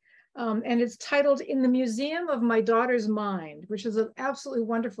poetry, and it's titled In the Museum of My Daughter's Mind, which is an absolutely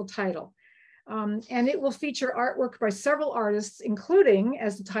wonderful title. And it will feature artwork by several artists, including,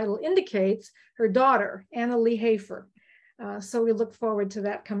 as the title indicates, her daughter, Anna Lee Hafer. So we look forward to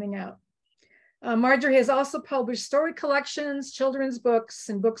that coming out. Marjorie has also published story collections, children's books,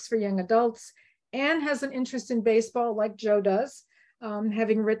 and books for young adults, and has an interest in baseball like Joe does,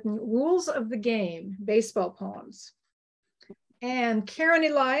 having written Rules of the Game, baseball poems. And Karen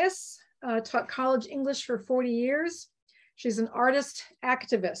Elias taught college English for 40 years. She's an artist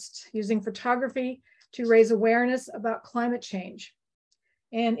activist using photography to raise awareness about climate change.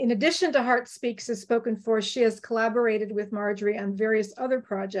 And in addition to Heart Speaks is Spoken For, she has collaborated with Marjorie on various other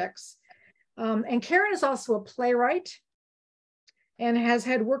projects. And Karen is also a playwright and has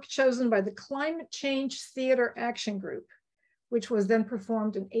had work chosen by the Climate Change Theater Action Group, which was then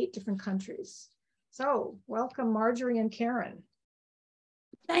performed in 8 different countries. So welcome, Marjorie and Karen.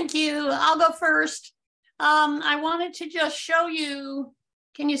 Thank you. I'll go first. I wanted to just show you,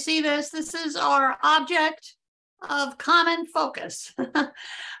 can you see this? This is our object of common focus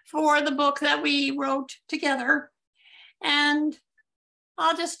for the book that we wrote together. And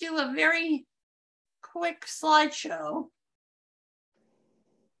I'll just do a very quick slideshow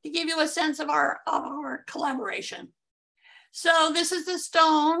to give you a sense of our collaboration. So this is the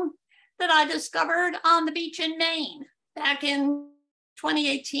stone that I discovered on the beach in Maine back in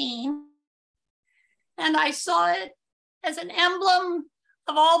 2018. And I saw it as an emblem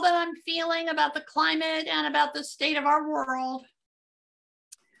of all that I'm feeling about the climate and about the state of our world.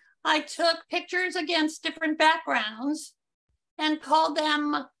 I took pictures against different backgrounds and called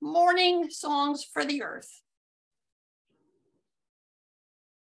them Morning Songs for the Earth.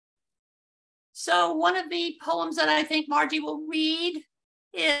 So one of the poems that I think Margie will read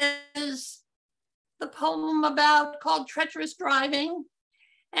is the poem called Treacherous Driving.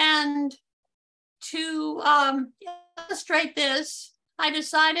 And to illustrate this, I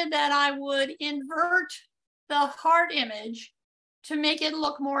decided that I would invert the heart image to make it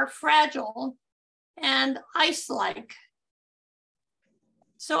look more fragile and ice-like.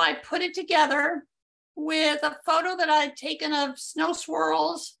 So I put it together with a photo that I'd taken of snow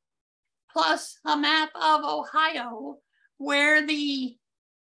swirls, plus a map of Ohio, where the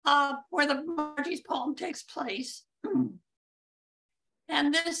Margie's poem takes place.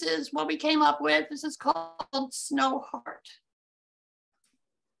 And this is what we came up with. This is called Snow Heart.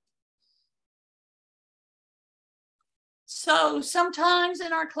 So sometimes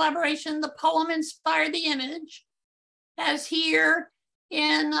in our collaboration, the poem inspired the image, as here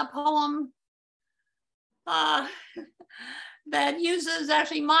in a poem that uses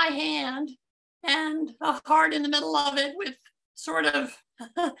actually my hand and a heart in the middle of it with sort of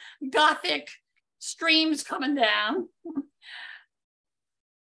Gothic streams coming down.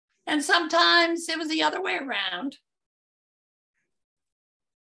 And sometimes it was the other way around.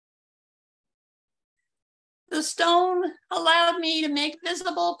 The stone allowed me to make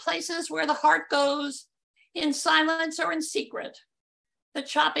visible places where the heart goes in silence or in secret. The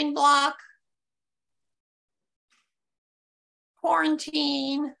chopping block,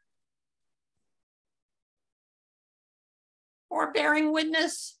 quarantine, or bearing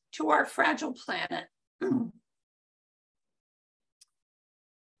witness to our fragile planet.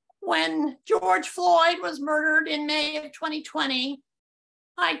 When George Floyd was murdered in May of 2020,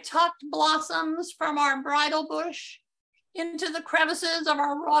 I tucked blossoms from our bridal bush into the crevices of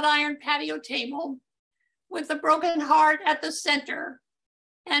our wrought iron patio table with the broken heart at the center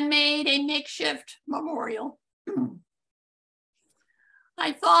and made a makeshift memorial.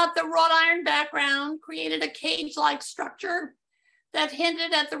 I thought the wrought iron background created a cage-like structure that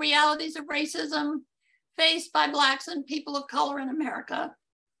hinted at the realities of racism faced by Blacks and people of color in America.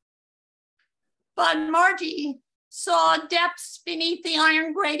 But Margie saw depths beneath the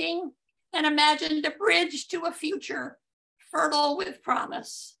iron grating and imagined a bridge to a future fertile with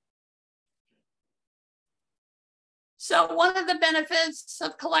promise. So one of the benefits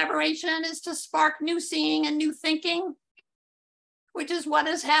of collaboration is to spark new seeing and new thinking, which is what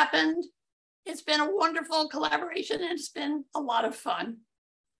has happened. It's been a wonderful collaboration and it's been a lot of fun.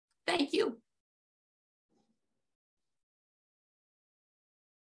 Thank you.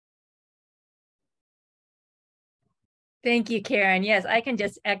 Thank you, Karen. Yes, I can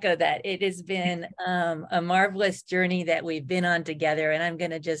just echo that. It has been a marvelous journey that we've been on together, and I'm going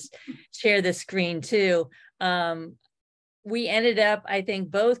to just share the screen too. We ended up, I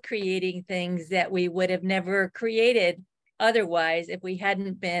think, both creating things that we would have never created otherwise if we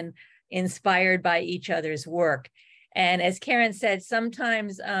hadn't been inspired by each other's work. And as Karen said,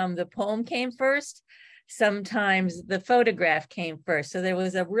 sometimes the poem came first, sometimes the photograph came first. So there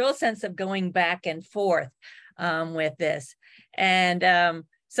was a real sense of going back and forth with this. And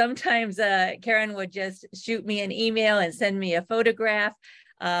sometimes Karen would just shoot me an email and send me a photograph.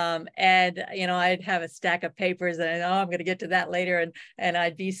 And, you know, I'd have a stack of papers and I know I'm going to get to that later. And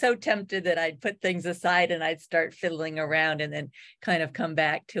I'd be so tempted that I'd put things aside and I'd start fiddling around and then kind of come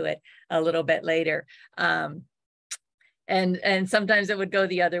back to it a little bit later. And sometimes it would go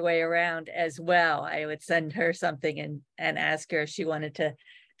the other way around as well. I would send her something and ask her if she wanted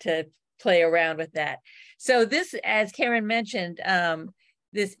to play around with that. So this, as Karen mentioned,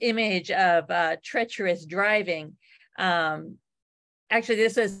 this image of treacherous driving, actually,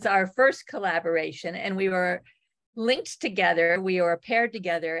 this was our first collaboration and we were linked together. We were paired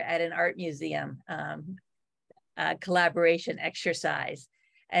together at an art museum collaboration exercise.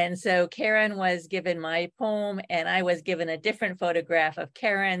 And so Karen was given my poem and I was given a different photograph of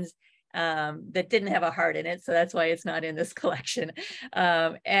Karen's that didn't have a heart in it. So that's why it's not in this collection.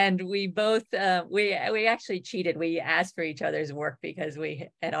 And we both, we actually cheated. We asked for each other's work because we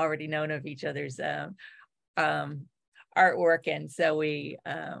had already known of each other's artwork, and so we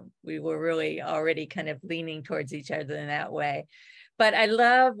were really already kind of leaning towards each other in that way. But I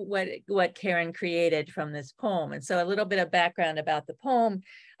love what Karen created from this poem. And so a little bit of background about the poem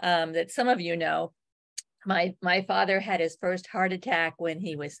that some of you know. My father had his first heart attack when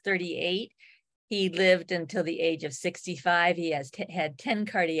he was 38. He lived until the age of 65. He had 10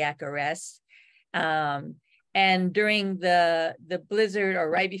 cardiac arrests. And during the blizzard, or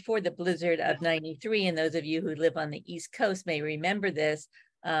right before the blizzard of 93, and those of you who live on the East Coast may remember this,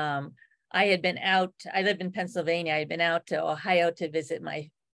 I had been out, I lived in Pennsylvania. I had been out to Ohio to visit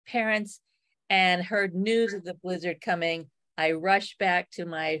my parents and heard news of the blizzard coming. I rushed back to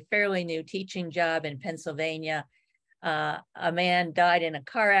my fairly new teaching job in Pennsylvania. A man died in a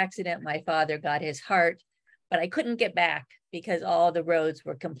car accident. My father got his heart, but I couldn't get back because all the roads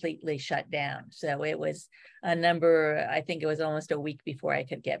were completely shut down. So it was I think it was almost a week before I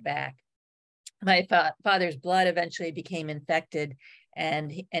could get back. My father's blood eventually became infected,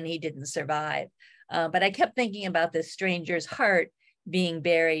 and he didn't survive. But I kept thinking about this stranger's heart being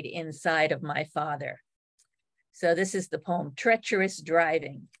buried inside of my father. So this is the poem, Treacherous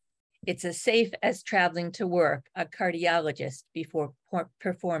Driving. It's as safe as traveling to work, a cardiologist before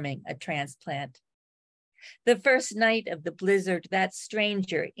performing a transplant. The first night of the blizzard, that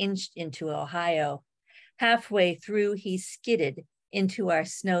stranger inched into Ohio. Halfway through, he skidded into our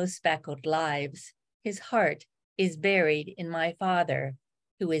snow-speckled lives. His heart is buried in my father,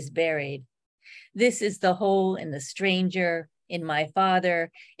 who is buried. This is the hole in the stranger, in my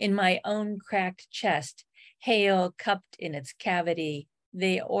father, in my own cracked chest, hail cupped in its cavity,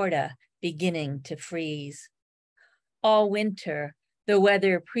 the aorta beginning to freeze. All winter, the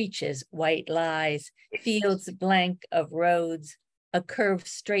weather preaches white lies, fields blank of roads, a curve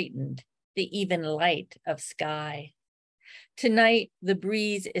straightened, the even light of sky. Tonight, the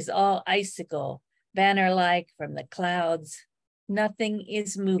breeze is all icicle, banner-like from the clouds. Nothing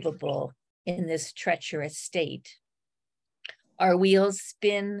is movable in this treacherous state. Our wheels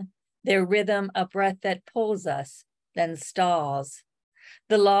spin, their rhythm a breath that pulls us, then stalls.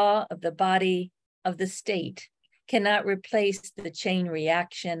 The law of the body of the state cannot replace the chain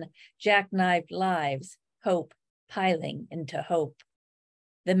reaction, jackknifed lives, hope piling into hope.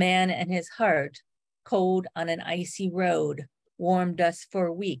 The man and his heart, cold on an icy road, warmed us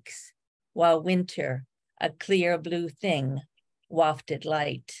for weeks, while winter, a clear blue thing, wafted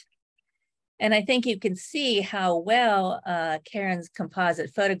light. And I think you can see how well Karen's composite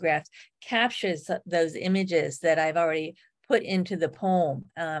photographs captures those images that I've already put into the poem,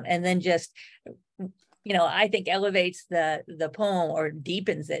 and then just, I think elevates the poem, or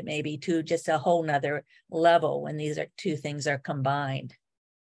deepens it maybe to just a whole nother level when these two things are combined.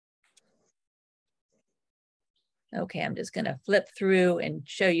 Okay, I'm just gonna flip through and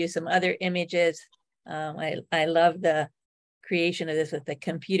show you some other images. I love the creation of this with the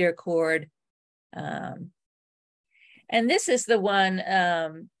computer cord. And this is the one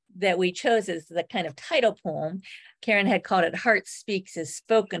that we chose as the kind of title poem. Karen had called it Heart Speaks is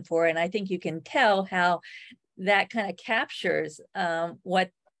Spoken For, and I think you can tell how that kind of captures what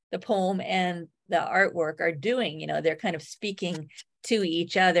the poem and the artwork are doing. They're kind of speaking to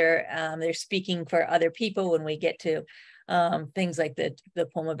each other. They're speaking for other people when we get to things like the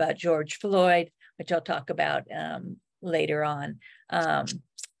poem about George Floyd, which I'll talk about later on.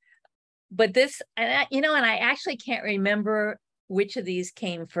 But this, and I actually can't remember which of these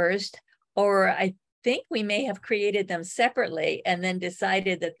came first, or I think we may have created them separately and then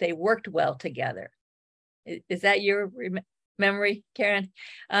decided that they worked well together. Is that your memory, Karen?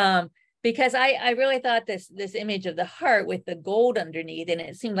 Because I really thought this image of the heart with the gold underneath, and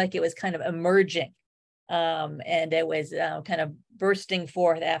it seemed like it was kind of emerging, and it was kind of bursting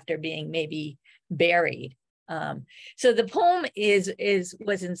forth after being maybe buried. So the poem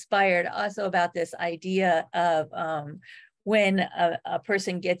was inspired also about this idea of when a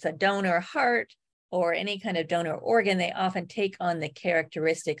person gets a donor heart or any kind of donor organ, they often take on the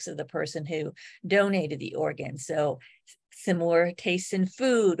characteristics of the person who donated the organ. So similar tastes in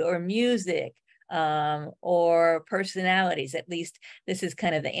food or music, or personalities. At least this is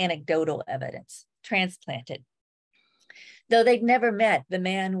kind of the anecdotal evidence. Transplanted. Though they'd never met, the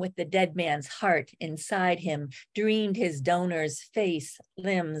man with the dead man's heart inside him dreamed his donor's face,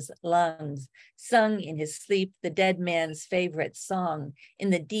 limbs, lungs, sung in his sleep the dead man's favorite song in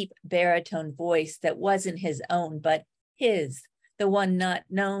the deep baritone voice that wasn't his own, but his, the one not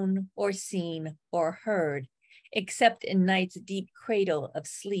known or seen or heard, except in night's deep cradle of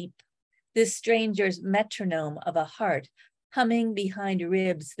sleep. This stranger's metronome of a heart humming behind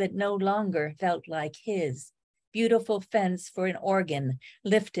ribs that no longer felt like his. beautiful fence for an organ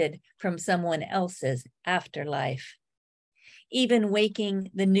lifted from someone else's afterlife. Even waking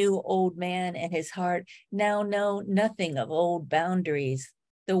the new old man and his heart now know nothing of old boundaries,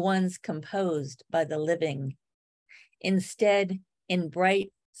 the ones composed by the living. Instead, in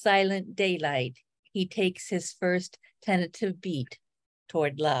bright, silent daylight, he takes his first tentative beat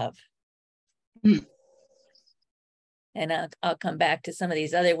toward love. And I'll come back to some of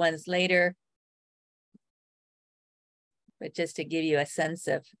these other ones later. But just to give you a sense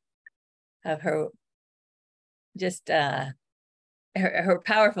of her, just her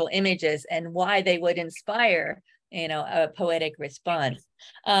powerful images and why they would inspire, a poetic response.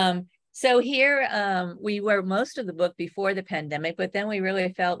 So here we were most of the book before the pandemic, but then we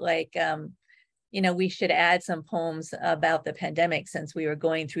really felt like, we should add some poems about the pandemic since we were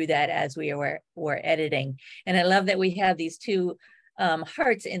going through that as we were editing. And I love that we have these two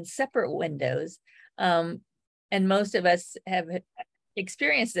hearts in separate windows. And most of us have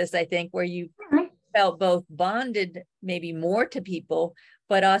experienced this, I think, where you felt both bonded maybe more to people,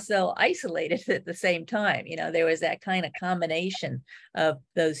 but also isolated at the same time. There was that kind of combination of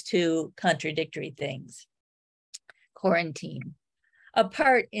those two contradictory things. Quarantine.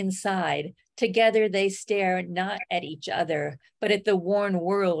 Apart inside, together they stare not at each other, but at the worn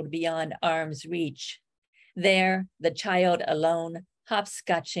world beyond arm's reach. There, the child alone,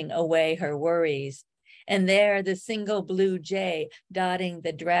 hopscotching away her worries. And there, the single blue jay dotting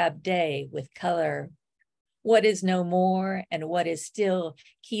the drab day with color. What is no more and what is still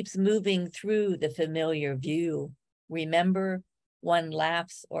keeps moving through the familiar view. Remember, one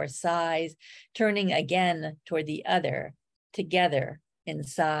laughs or sighs, turning again toward the other, together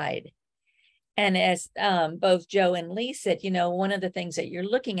inside. And as both Joe and Lee said, one of the things that you're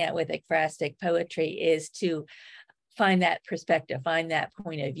looking at with ekphrastic poetry is to find that perspective, find that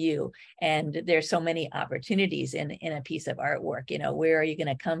point of view. And there's so many opportunities in a piece of artwork. Where are you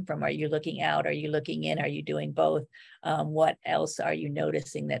going to come from? Are you looking out? Are you looking in? Are you doing both? What else are you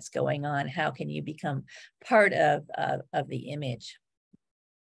noticing that's going on? How can you become part of the image?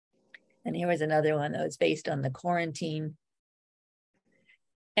 And here was another one that was based on the quarantine.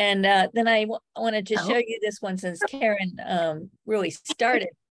 And then I wanted to show you this one since Karen really started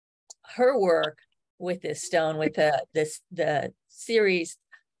her work with this stone, with the series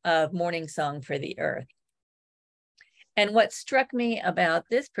of Morning Song for the Earth. And what struck me about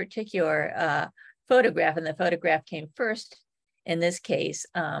this particular photograph, and the photograph came first in this case,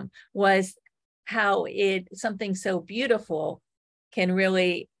 was how something so beautiful can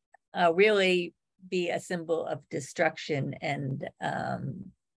really be a symbol of destruction and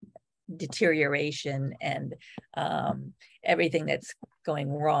deterioration and everything that's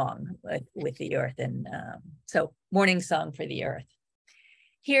going wrong with the earth. And so Morning Song for the Earth.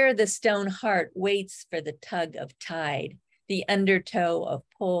 Here the stone heart waits for the tug of tide, the undertow of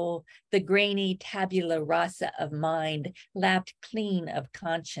pull, the grainy tabula rasa of mind lapped clean of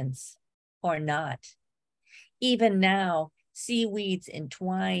conscience, or not. Even now, seaweeds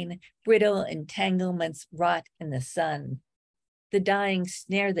entwine, brittle entanglements rot in the sun. The dying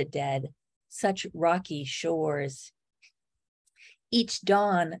snare the dead, such rocky shores. Each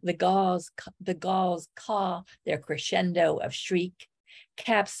dawn, the galls caw their crescendo of shriek,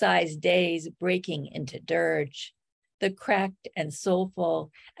 capsized days breaking into dirge. The cracked and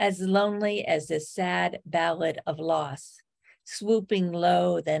soulful, as lonely as the sad ballad of loss, swooping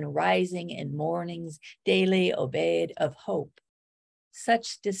low, then rising in mornings daily obeyed of hope.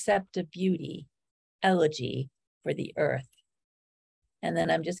 Such deceptive beauty, elegy for the earth. And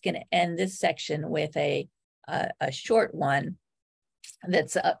then I'm just going to end this section with a short one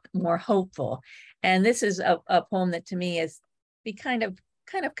that's more hopeful. And this is a poem that to me has become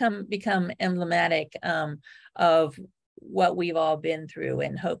emblematic of what we've all been through.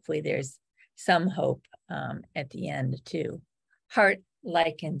 And hopefully there's some hope at the end too. Heart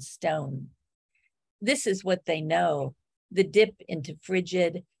lichened stone. This is what they know. The dip into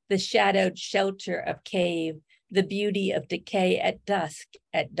frigid, the shadowed shelter of cave, the beauty of decay at dusk,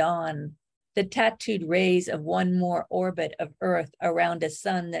 at dawn, the tattooed rays of one more orbit of earth around a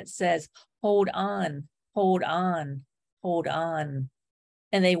sun that says, hold on, hold on, hold on.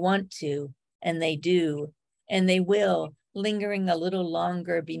 And they want to, and they do, and they will, lingering a little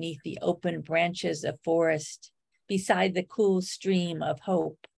longer beneath the open branches of forest, beside the cool stream of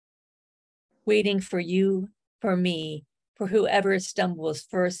hope, waiting for you, for me, for whoever stumbles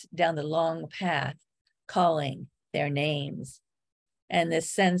first down the long path, calling their names. And this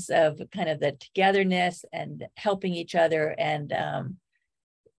sense of kind of the togetherness and helping each other and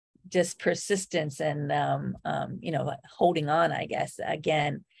just persistence and, holding on, I guess,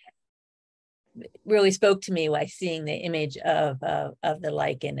 again. really spoke to me by seeing the image of the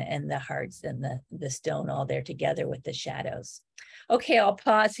lichen and the hearts and the stone all there together with the shadows. Okay, I'll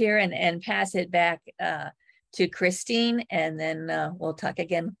pause here and pass it back to Christine, and then we'll talk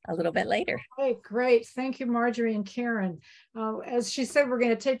again a little bit later. Okay, great. Thank you, Marjorie and Karen. As she said, we're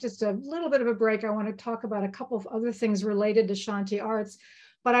going to take just a little bit of a break. I want to talk about a couple of other things related to Shanti Arts,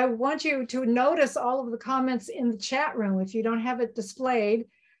 but I want you to notice all of the comments in the chat room. If you don't have it displayed,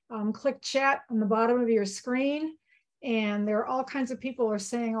 click chat on the bottom of your screen, and there are all kinds of people are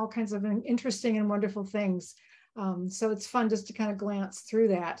saying all kinds of interesting and wonderful things. So it's fun just to kind of glance through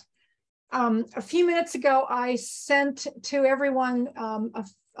that. A few minutes ago, I sent to everyone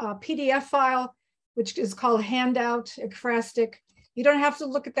a PDF file, which is called Handout Ekphrastic. You don't have to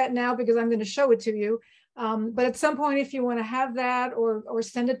look at that now because I'm going to show it to you. But at some point, if you want to have that or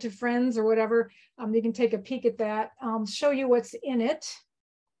send it to friends or whatever, you can take a peek at that. I'll show you what's in it.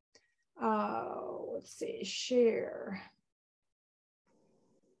 Let's see, share.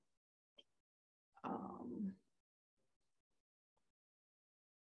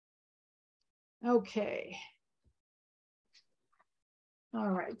 Okay.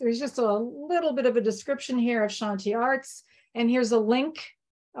 All right, there's just a little bit of a description here of Shanti Arts, and here's a link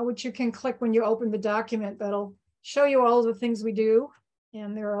which you can click when you open the document that'll show you all the things we do.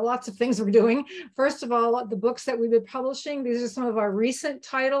 And there are lots of things we're doing. First of all, the books that we've been publishing, these are some of our recent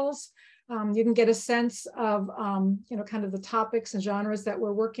titles. You can get a sense of, kind of the topics and genres that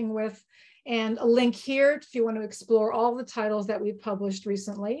we're working with, and a link here if you want to explore all the titles that we've published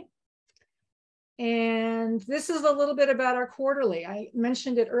recently. And this is a little bit about our quarterly. I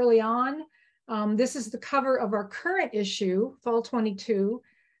mentioned it early on. This is the cover of our current issue, Fall 22,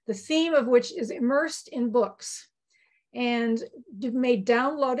 the theme of which is immersed in books. And you may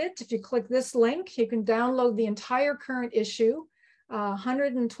download it. If you click this link, you can download the entire current issue,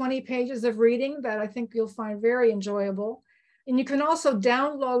 120 pages of reading that I think you'll find very enjoyable. And you can also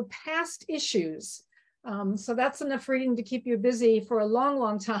download past issues. So that's enough reading to keep you busy for a long,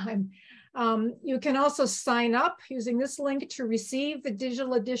 long time. You can also sign up using this link to receive the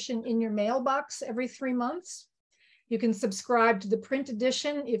digital edition in your mailbox every 3 months. You can subscribe to the print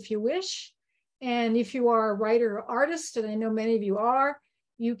edition if you wish. And if you are a writer or artist, and I know many of you are,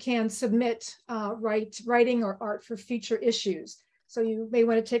 you can submit writing or art for future issues. So you may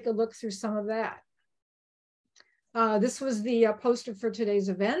want to take a look through some of that. This was the poster for today's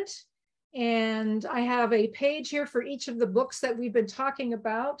event. And I have a page here for each of the books that we've been talking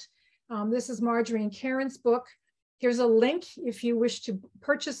about. This is Marjorie and Karen's book. Here's a link if you wish to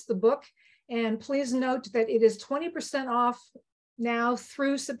purchase the book. And please note that it is 20% off now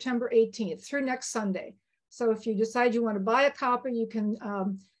through September 18th, through next Sunday. So if you decide you want to buy a copy, you can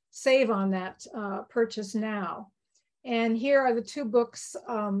save on that purchase now. And here are the 2 books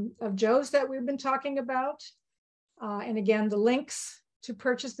of Joe's that we've been talking about. And again, the links to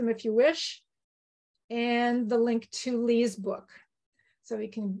purchase them if you wish, and the link to Lee's book. So you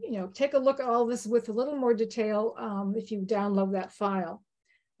can, take a look at all this with a little more detail if you download that file.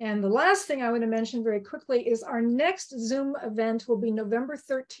 And the last thing I want to mention very quickly is our next Zoom event will be November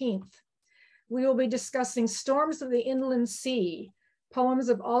 13th. We will be discussing Storms of the Inland Sea, Poems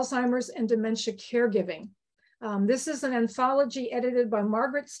of Alzheimer's and Dementia Caregiving. This is an anthology edited by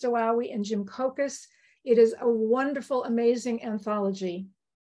Margaret Stowowy and Jim Kokas. It is a wonderful, amazing anthology.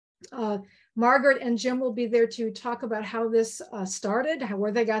 Margaret and Jim will be there to talk about how this started,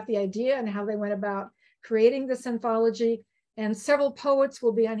 where they got the idea and how they went about creating this anthology. And several poets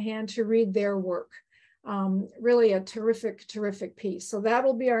will be on hand to read their work. Really a terrific, terrific piece. So that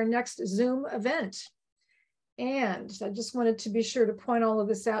will be our next Zoom event. And I just wanted to be sure to point all of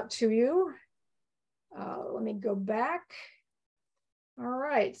this out to you. Let me go back. All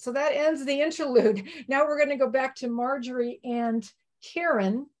right, so that ends the interlude. Now we're going to go back to Marjorie and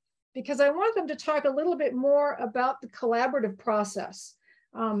Karen, because I want them to talk a little bit more about the collaborative process.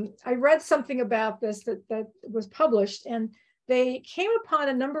 I read something about this that was published, and they came upon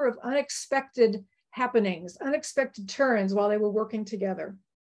a number of unexpected happenings, unexpected turns while they were working together.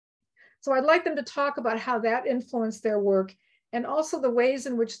 So I'd like them to talk about how that influenced their work, and also the ways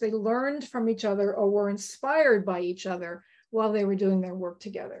in which they learned from each other or were inspired by each other while they were doing their work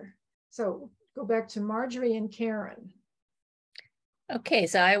together. So go back to Marjorie and Karen. Okay,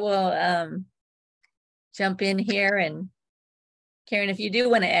 so I will jump in here, and Karen, if you do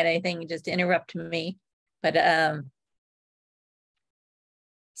want to add anything, just interrupt me. But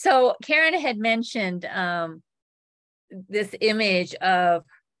so Karen had mentioned this image of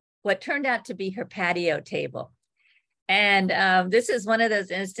what turned out to be her patio table. And this is one of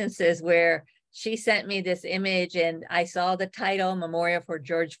those instances where she sent me this image, and I saw the title, Memorial for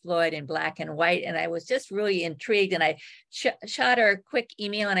George Floyd in Black and White. And I was just really intrigued. And I shot her a quick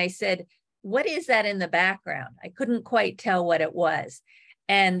email and I said, what is that in the background? I couldn't quite tell what it was.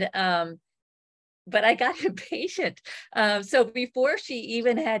 And, but I got impatient. So before she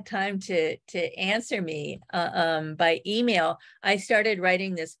even had time to answer me by email, I started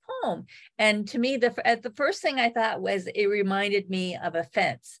writing this poem. And to me, the first thing I thought was it reminded me of a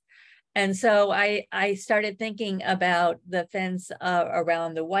fence. And so I started thinking about the fence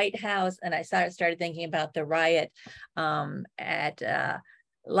around the White House, and I started thinking about the riot at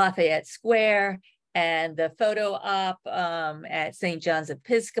Lafayette Square and the photo op at St. John's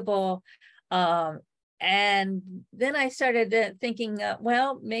Episcopal. And then I started thinking,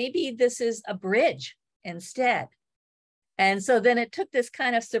 well, maybe this is a bridge instead. And so then it took this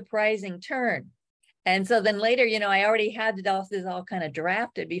kind of surprising turn. And so then later, you know, I already had this all kind of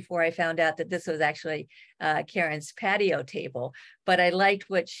drafted before I found out that this was actually Karen's patio table. But I liked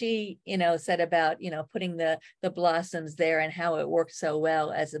what she, you know, said about, you know, putting the blossoms there and how it worked so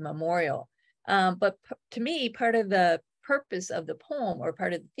well as a memorial. But to me, part of the purpose of the poem, or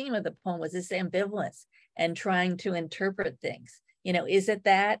part of the theme of the poem, was this ambivalence and trying to interpret things. You know, is it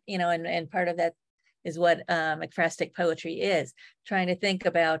that, you know, and part of that is what ekphrastic poetry is, trying to think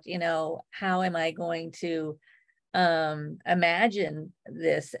about, you know, how am I going to imagine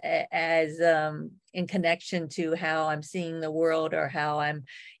this as in connection to how I'm seeing the world, or how I'm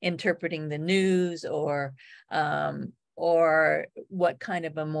interpreting the news, or what kind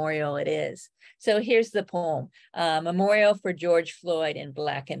of memorial it is. So here's the poem, Memorial for George Floyd in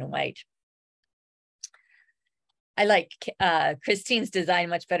Black and White. I like Christine's design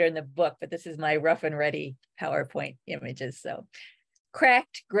much better in the book, but this is my rough and ready PowerPoint images. So,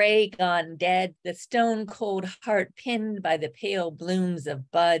 cracked, gray, gone dead, the stone cold heart pinned by the pale blooms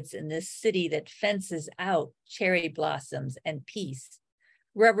of buds in this city that fences out cherry blossoms and peace.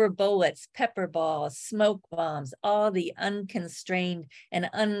 Rubber bullets, pepper balls, smoke bombs, all the unconstrained and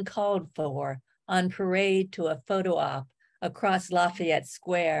uncalled for, on parade to a photo op across Lafayette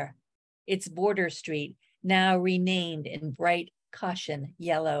Square. It's Border Street, now renamed in bright caution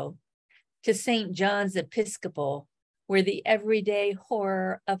yellow, to St. John's Episcopal, where the everyday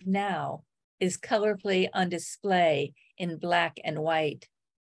horror of now is colorfully on display in black and white.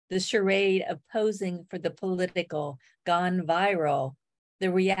 The charade of posing for the political, gone viral,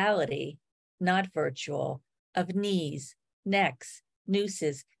 the reality, not virtual, of knees, necks,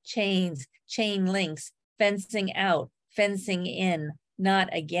 nooses, chains, chain links, fencing out, fencing in, not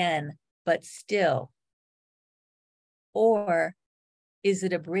again, but still. Or is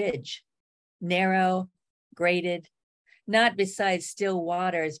it a bridge, narrow, graded, not beside still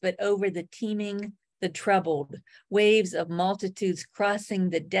waters, but over the teeming, the troubled, waves of multitudes crossing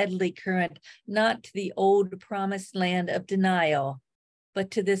the deadly current, not to the old promised land of denial, but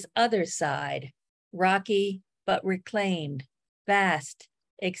to this other side, rocky but reclaimed, vast,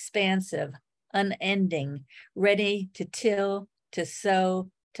 expansive, unending, ready to till, to sow,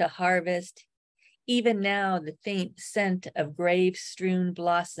 to harvest. Even now, the faint scent of grave-strewn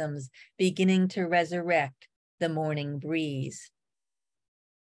blossoms beginning to resurrect the morning breeze.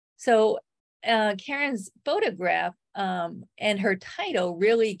 So Karen's photograph and her title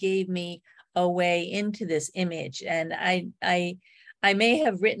really gave me a way into this image. And I may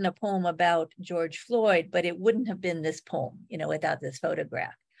have written a poem about George Floyd, but it wouldn't have been this poem, you know, without this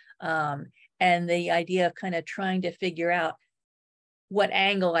photograph. And the idea of kind of trying to figure out what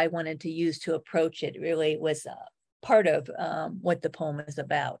angle I wanted to use to approach it really was part of what the poem is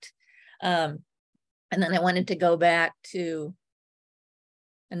about. And then I wanted to go back to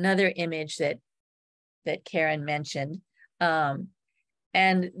another image that Karen mentioned.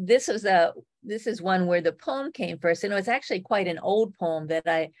 And this is one where the poem came first. And it was actually quite an old poem that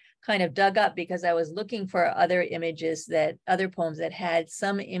I kind of dug up because I was looking for other images, other poems that had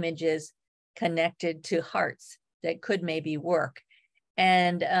some images connected to hearts that could maybe work.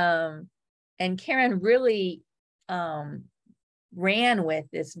 And Karen really ran with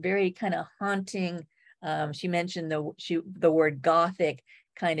this very kind of haunting, she mentioned the word Gothic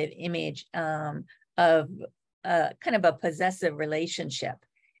kind of image of kind of a possessive relationship.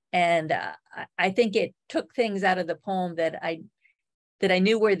 And I think it took things out of the poem that I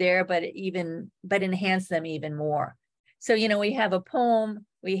knew were there, but enhanced them even more. So, you know, we have a poem,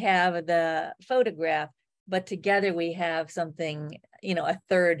 we have the photograph, but together we have something, you know, a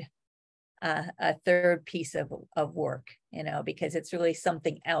third piece of work, you know, because it's really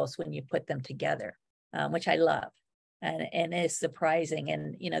something else when you put them together, which I love and is surprising.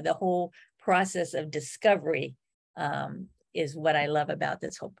 And, you know, the whole process of discovery is what I love about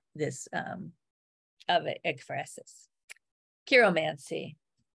this of ekphrasis. Chiromancy.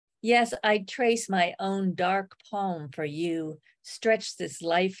 Yes, I'd trace my own dark poem for you, stretch this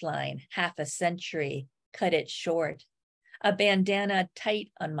lifeline half a century, cut it short. A bandana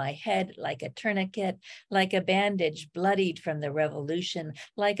tight on my head like a tourniquet, like a bandage bloodied from the revolution,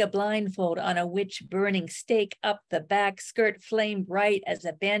 like a blindfold on a witch burning stake up the back, skirt flame bright as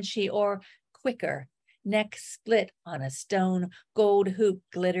a banshee, or quicker, neck split on a stone, gold hoop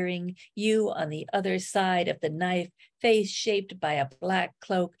glittering, you on the other side of the knife, face shaped by a black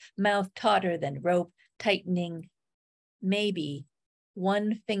cloak, mouth tauter than rope, tightening. Maybe,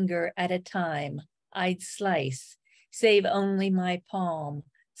 one finger at a time, I'd slice, save only my palm,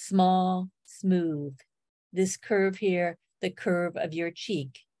 small, smooth. This curve here, the curve of your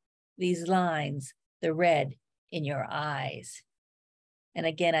cheek. These lines, the red in your eyes. And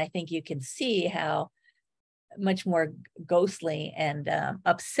again, I think you can see how much more ghostly and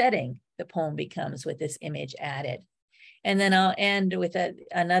upsetting the poem becomes with this image added. And then I'll end with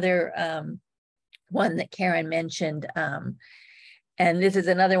another one that Karen mentioned. And this is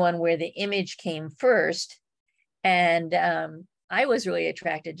another one where the image came first. And I was really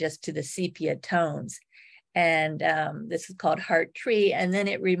attracted just to the sepia tones. And this is called Heart Tree. And then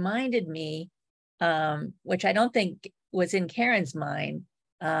it reminded me, which I don't think was in Karen's mind,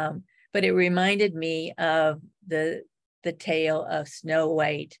 but it reminded me of the tale of Snow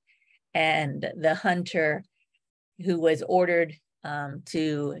White and the hunter who was ordered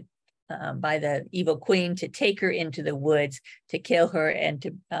by the evil queen to take her into the woods to kill her and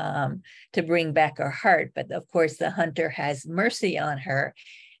to bring back her heart. But of course, the hunter has mercy on her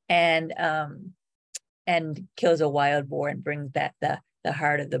and kills a wild boar and brings back the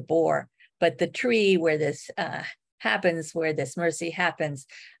heart of the boar. But the tree where this happens, where this mercy happens,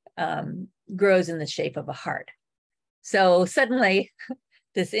 grows in the shape of a heart. So suddenly,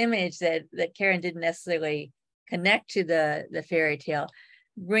 this image that Karen didn't necessarily connect to the fairy tale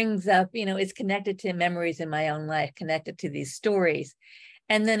brings up, is connected to memories in my own life, connected to these stories.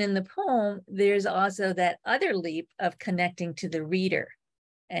 And then in the poem, there's also that other leap of connecting to the reader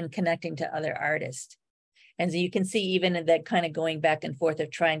and connecting to other artists. And so you can see even that kind of going back and forth of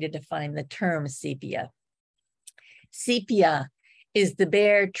trying to define the term sepia. Sepia is the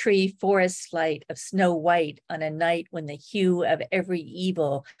bare tree forest light of Snow White on a night when the hue of every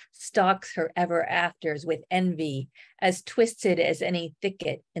evil stalks her ever afters with envy, as twisted as any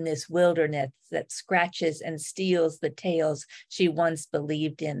thicket in this wilderness that scratches and steals the tales she once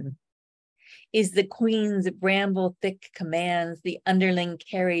believed in. Is the queen's bramble thick commands the underling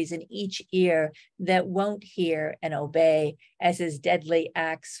carries in each ear that won't hear and obey as his deadly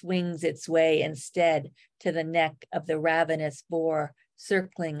axe swings its way instead to the neck of the ravenous boar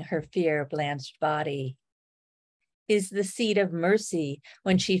circling her fear-blanched body? Is the seed of mercy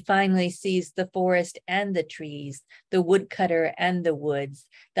when she finally sees the forest and the trees, the woodcutter and the woods,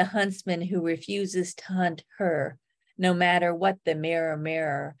 the huntsman who refuses to hunt her, no matter what the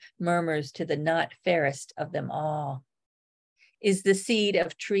mirror murmurs to the not fairest of them all? Is the seed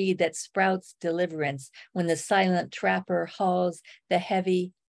of tree that sprouts deliverance when the silent trapper hauls the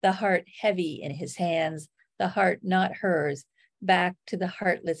heart heavy in his hands, the heart not hers, back to the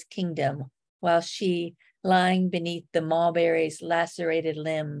heartless kingdom, while she, lying beneath the mulberry's lacerated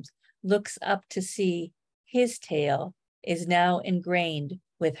limbs, looks up to see his tale is now ingrained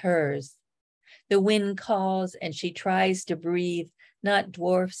with hers. The wind calls and she tries to breathe, not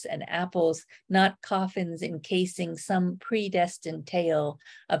dwarfs and apples, not coffins encasing some predestined tale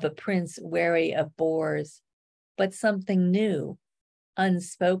of a prince wary of boars, but something new,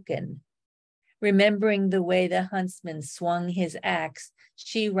 unspoken. Remembering the way the huntsman swung his axe,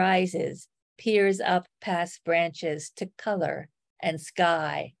 she rises, peers up past branches to color and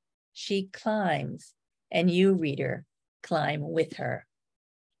sky. She climbs, and you, reader, climb with her.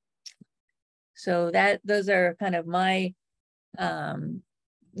 So those are kind of my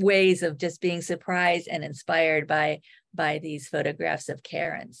ways of just being surprised and inspired by these photographs of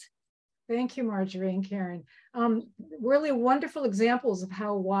Karen's. Thank you, Marjorie and Karen. Really wonderful examples of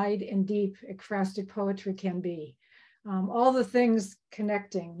how wide and deep ekphrastic poetry can be. All the things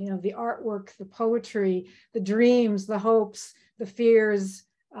connecting, the artwork, the poetry, the dreams, the hopes, the fears,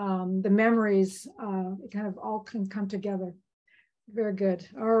 the memories, it kind of all can come together. Very good.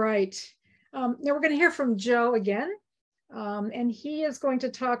 All right. Now we're going to hear from Joe again, and he is going to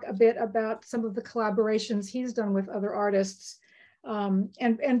talk a bit about some of the collaborations he's done with other artists,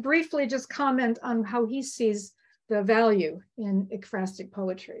 and briefly just comment on how he sees the value in ekphrastic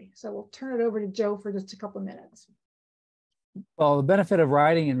poetry. So we'll turn it over to Joe for just a couple of minutes. Well, the benefit of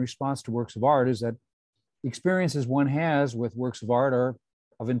writing in response to works of art is that the experiences one has with works of art are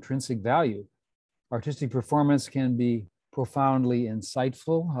of intrinsic value. artistic performance can be profoundly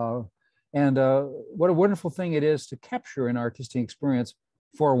insightful. And what a wonderful thing it is to capture an artistic experience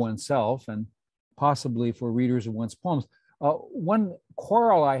for oneself and possibly for readers of one's poems. One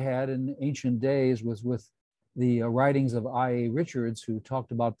quarrel I had in ancient days was with the writings of I.A. Richards, who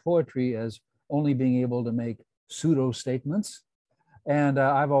talked about poetry as only being able to make pseudo statements. And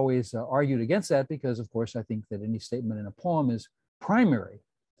I've always argued against that because, of course, I think that any statement in a poem is primary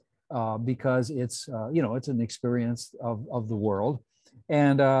because it's, it's an experience of the world.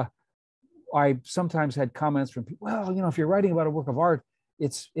 And I sometimes had comments from people, well, if you're writing about a work of art,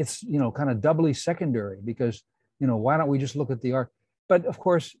 it's kind of doubly secondary because, why don't we just look at the art? But of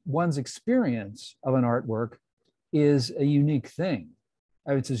course, one's experience of an artwork is a unique thing.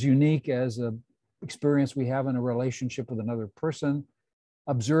 It's as unique as an experience we have in a relationship with another person,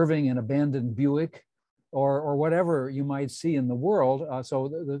 observing an abandoned Buick, or whatever you might see in the world. So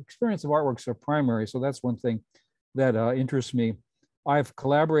the experience of artworks are primary. So that's one thing that interests me. I've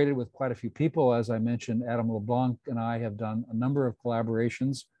collaborated with quite a few people. As I mentioned, Adam LeBlanc and I have done a number of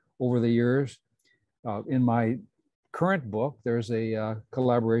collaborations over the years. In my current book, there's a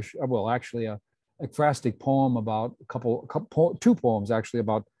collaboration, well, actually a ekphrastic poem about two poems actually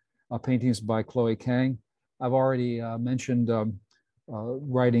about paintings by Chloe Kang. I've already mentioned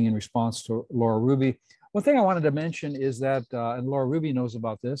writing in response to Laura Ruby. One thing I wanted to mention is that, and Laura Ruby knows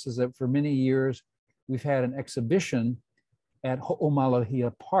about this, is that for many years, we've had an exhibition at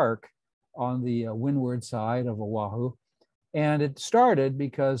Ho'omalahia Park on the windward side of Oahu. And it started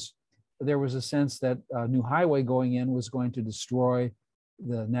because there was a sense that a new highway going in was going to destroy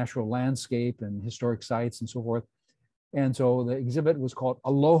the natural landscape and historic sites and so forth. And so the exhibit was called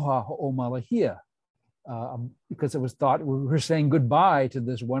Aloha Ho'omalahia, because it was thought we were saying goodbye to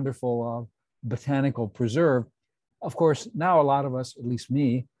this wonderful botanical preserve. Of course, now a lot of us, at least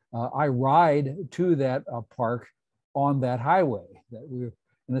me, I ride to that park on that highway. That we're,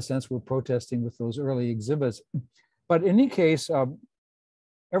 in a sense, we're protesting with those early exhibits. But in any case,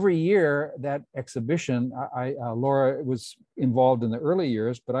 every year that exhibition, Laura was involved in the early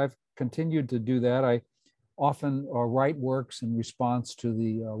years, but I've continued to do that. I often write works in response to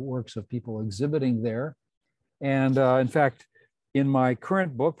the works of people exhibiting there. And in fact, in my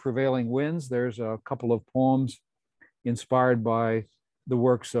current book, Prevailing Winds, there's a couple of poems inspired by the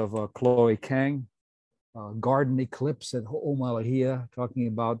works of Chloe Kang, Garden Eclipse at Ho'omalahia, talking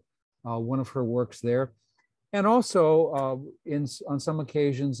about one of her works there. And also, on some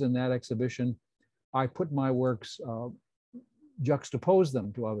occasions in that exhibition, I put my works, juxtapose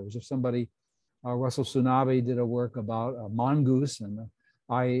them to others. If somebody, Russell Tsunabe did a work about a mongoose, and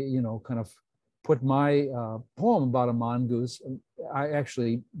I, kind of put my poem about a mongoose. I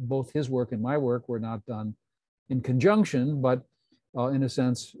actually, both his work and my work were not done in conjunction, but in a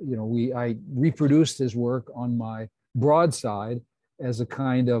sense, I reproduced his work on my broadside as a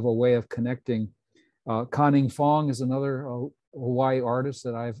kind of a way of connecting. Kan-Ning Fong is another Hawaii artist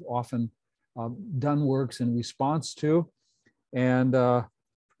that I've often done works in response to. And,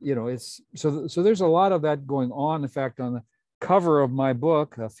 it's, so there's a lot of that going on. In fact, on the cover of my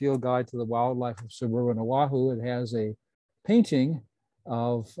book, A Field Guide to the Wildlife of Suburban Oahu, it has a painting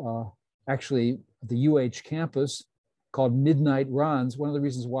of actually the UH campus called Midnight Runs. One of the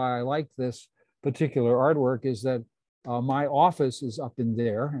reasons why I like this particular artwork is that my office is up in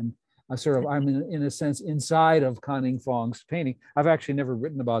there, and I'm in a sense inside of Kan-Ning Fong's painting. I've actually never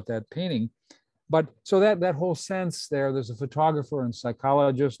written about that painting, but so that whole sense there's a photographer and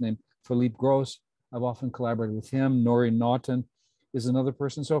psychologist named Philippe Gross. I've often collaborated with him. Noreen Naughton is another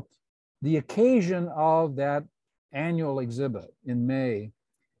person. So the occasion of that annual exhibit in May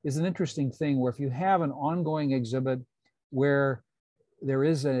is an interesting thing where if you have an ongoing exhibit where there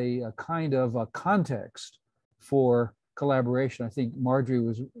is a kind of a context for collaboration. I think Marjorie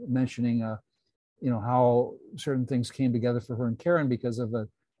was mentioning, how certain things came together for her and Karen because of an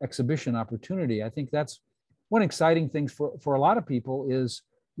exhibition opportunity. I think that's one exciting thing for a lot of people is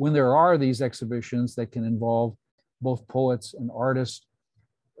when there are these exhibitions that can involve both poets and artists,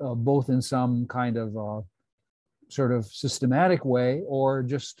 both in some kind of sort of systematic way or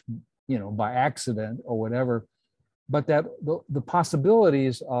just, by accident or whatever, but that the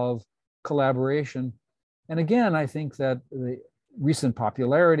possibilities of collaboration. And again, I think that the recent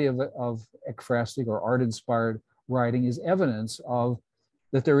popularity of ekphrastic or art-inspired writing is evidence of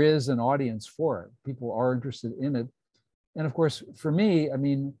that there is an audience for it. People are interested in it. And of course, for me,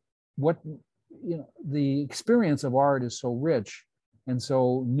 the experience of art is so rich and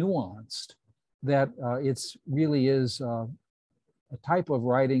so nuanced that it's really is a type of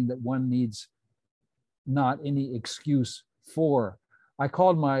writing that one needs not any excuse for. I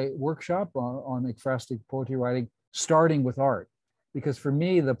called my workshop on ekphrastic poetry writing Starting with Art, because for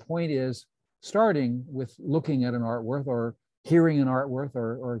me, the point is starting with looking at an artwork or hearing an artwork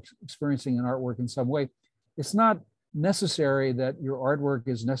or experiencing an artwork in some way. It's not necessary that your artwork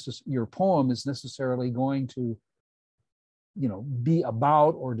is your poem is necessarily going to, be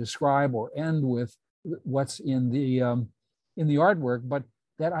about or describe or end with what's in the artwork. But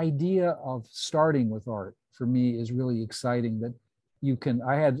that idea of starting with art for me is really exciting. That you can.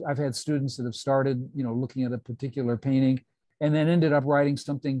 I've had students that have started, looking at a particular painting, and then ended up writing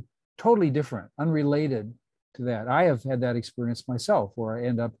something totally different, unrelated to that. I have had that experience myself, where I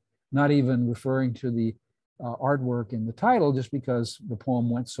end up not even referring to the artwork in the title just because the poem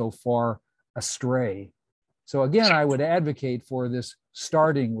went so far astray. So again, I would advocate for this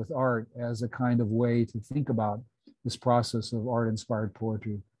starting with art as a kind of way to think about this process of art-inspired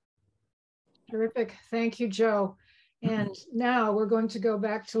poetry. Terrific. Thank you, Joe. And now we're going to go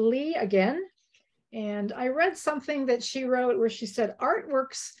back to Lee again. And I read something that she wrote where she said,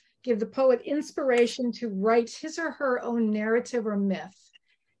 artworks give the poet inspiration to write his or her own narrative or myth.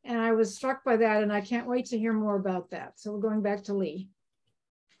 And I was struck by that, and I can't wait to hear more about that. So we're going back to Lee.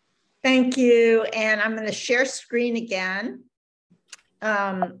 Thank you. And I'm going to share screen again.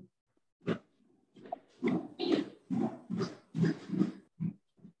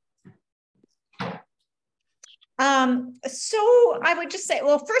 So I would just say,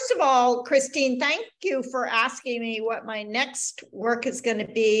 well, first of all, Christine, thank you for asking me what my next work is going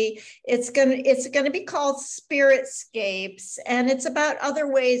to be. It's going to be called Spiritscapes, and it's about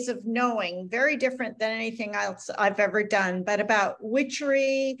other ways of knowing, very different than anything else I've ever done, but about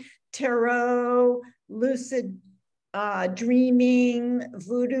witchery, tarot, lucid dreaming,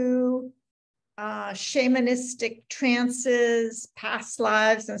 voodoo, shamanistic trances, past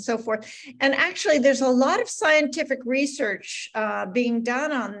lives, and so forth. And actually, there's a lot of scientific research being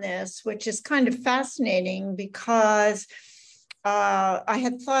done on this, which is kind of fascinating because I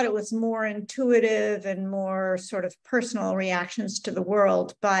had thought it was more intuitive and more sort of personal reactions to the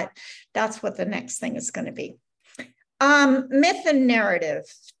world, but that's what the next thing is going to be. Myth and narrative.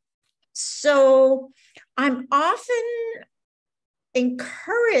 So I'm often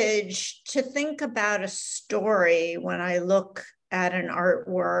encouraged to think about a story when I look at an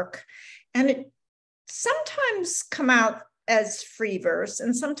artwork, and it sometimes come out as free verse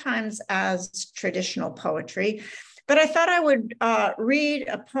and sometimes as traditional poetry. But I thought I would read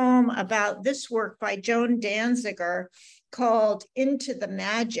a poem about this work by Joan Danziger called Into the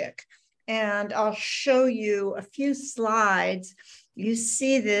Magic. And I'll show you a few slides. You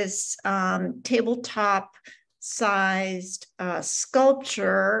see this tabletop sized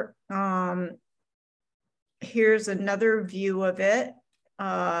sculpture. Here's another view of it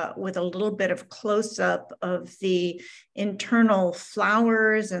with a little bit of close-up of the internal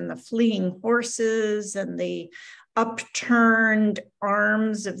flowers and the fleeing horses and the upturned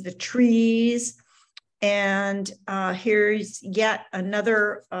arms of the trees. And here's yet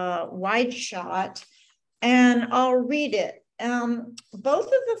another wide shot, and I'll read it. Both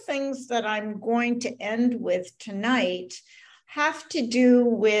of the things that I'm going to end with tonight have to do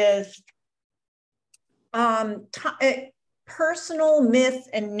with personal myth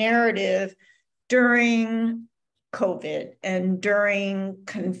and narrative during COVID and during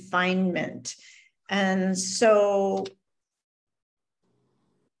confinement. And so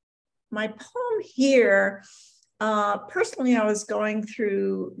my poem here, personally, I was going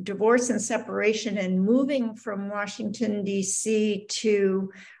through divorce and separation and moving from Washington, D.C.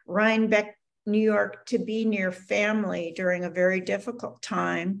 to Rhinebeck, New York, to be near family during a very difficult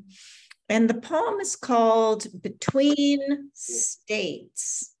time. And the poem is called Between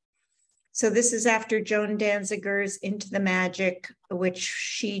States. So this is after Joan Danziger's Into the Magic, which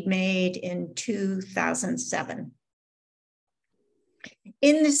she made in 2007.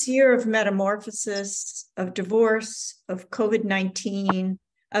 In this year of metamorphosis, of divorce, of COVID-19,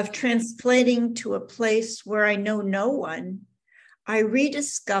 of translating to a place where I know no one, I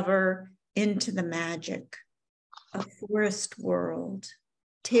rediscover Into the Magic, a forest world,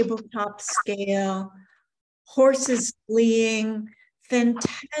 tabletop scale, horses fleeing,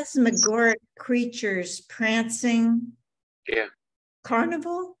 phantasmagoric creatures prancing,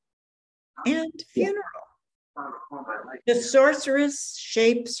 carnival and funeral. The sorceress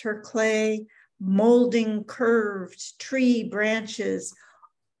shapes her clay, molding curved tree branches,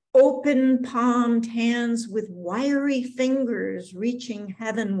 open palmed hands with wiry fingers reaching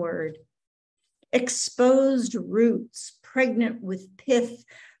heavenward. Exposed roots, pregnant with pith,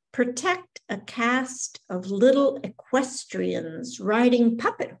 protect a cast of little equestrians riding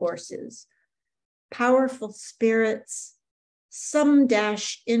puppet horses, powerful spirits, Some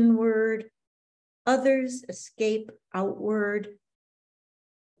dash inward, others escape outward.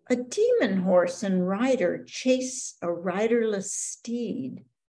 A demon horse and rider chase a riderless steed.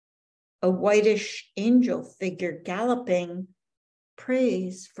 A whitish angel figure galloping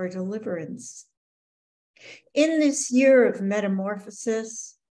prays for deliverance. In this year of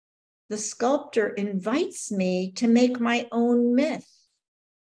metamorphosis, the sculptor invites me to make my own myth.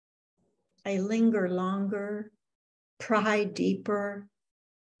 I linger longer, pry deeper.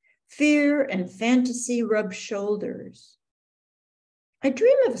 Fear and fantasy rub shoulders. I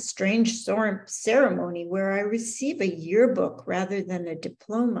dream of a strange ceremony where I receive a yearbook rather than a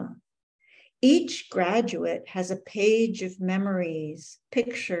diploma. Each graduate has a page of memories,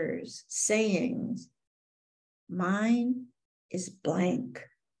 pictures, sayings. Mine is blank.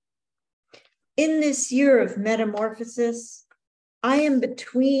 In this year of metamorphosis, I am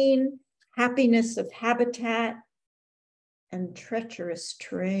between happiness of habitat and treacherous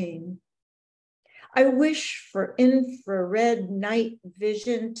terrain. I wish for infrared night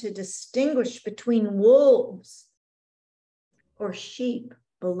vision to distinguish between wolves or sheep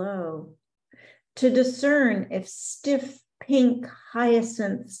below, to discern if stiff pink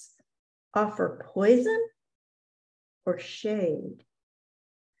hyacinths offer poison or shade,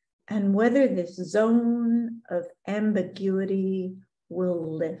 and whether this zone of ambiguity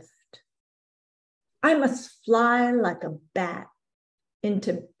will lift. I must fly like a bat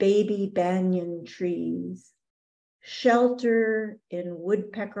into baby banyan trees, shelter in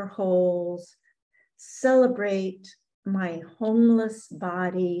woodpecker holes, celebrate my homeless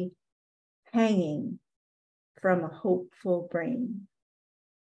body hanging from a hopeful brain.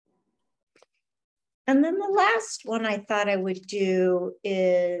 And then the last one I thought I would do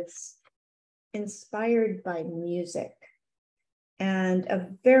is inspired by music, and a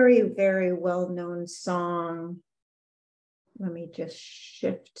very, very well-known song. Let me just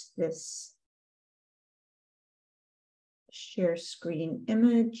shift this share screen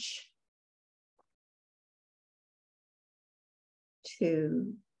image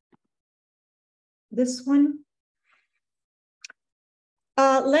to this one.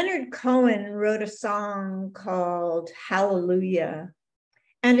 Leonard Cohen wrote a song called Hallelujah,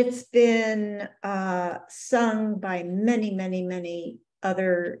 and it's been sung by many, many, many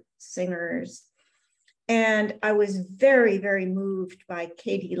other singers. And I was very, very moved by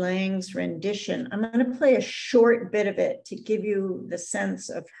k.d. lang's rendition. I'm going to play a short bit of it to give you the sense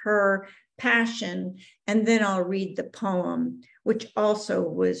of her passion, and then I'll read the poem, which also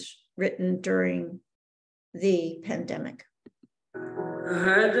was written during the pandemic. I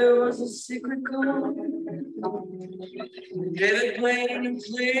heard there was a secret code. David played and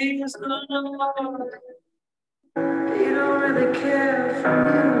please the Lord. You don't really care for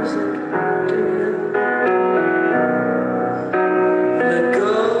music, do you? It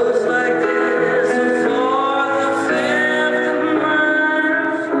goes like this for the fifth of minor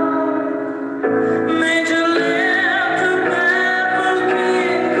fall. Major lift the baffled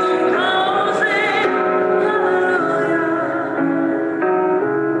king composing.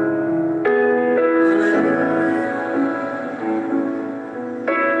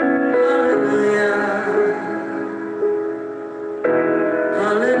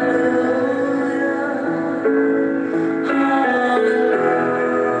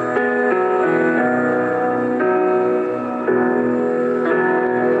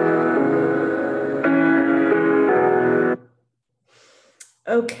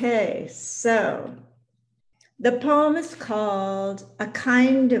 Okay, so the poem is called A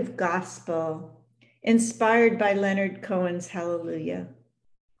Kind of Gospel, inspired by Leonard Cohen's Hallelujah.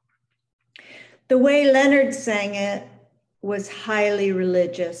 The way Leonard sang it was highly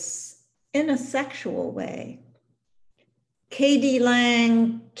religious in a sexual way. k.d.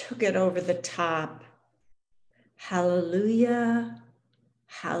 lang took it over the top. Hallelujah,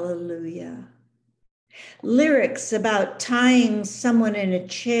 hallelujah. Lyrics about tying someone in a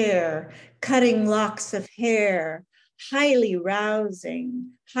chair, cutting locks of hair, highly rousing,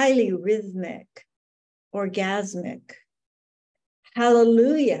 highly rhythmic, orgasmic.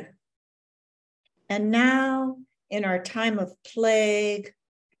 Hallelujah. And now, in our time of plague,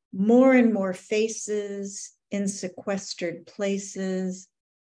 more and more faces in sequestered places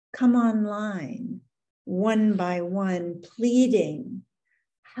come online, one by one, pleading,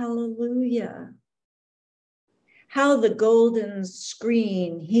 hallelujah. How the golden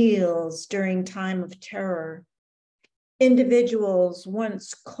screen heals during time of terror. Individuals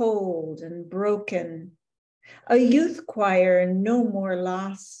once cold and broken. A youth choir no more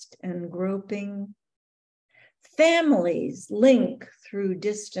lost and groping. Families link through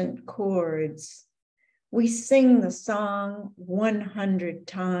distant chords. We sing the song 100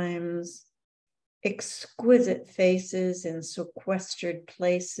 times. Exquisite faces in sequestered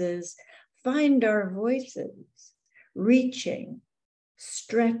places find our voices, reaching,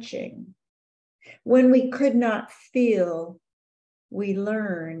 stretching. When we could not feel, we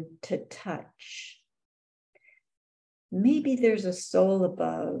learn to touch. Maybe there's a soul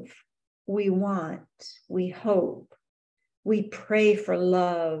above. We want, we hope, we pray for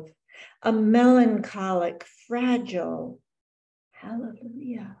love, a melancholic, fragile,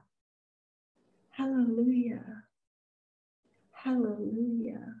 hallelujah, hallelujah,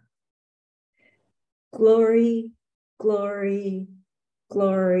 hallelujah. Glory, glory,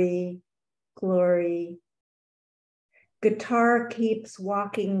 glory, glory. Guitar keeps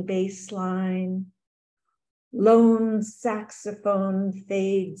walking bass line. Lone saxophone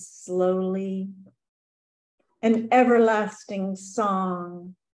fades slowly. An everlasting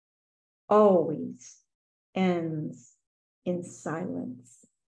song always ends in silence.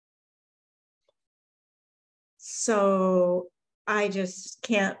 So I just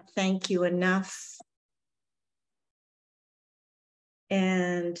can't thank you enough.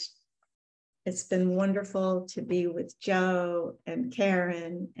 And it's been wonderful to be with Joe and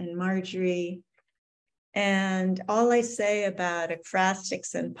Karen and Marjorie. And all I say about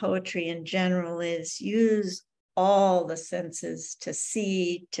ekphrastic and poetry in general is use all the senses to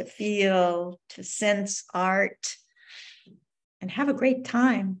see, to feel, to sense art, and have a great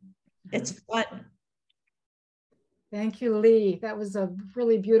time. It's fun. Thank you, Lee. That was a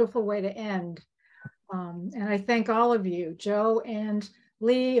really beautiful way to end. And I thank all of you, Joe and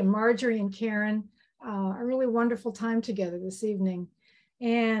Lee and Marjorie and Karen, a really wonderful time together this evening.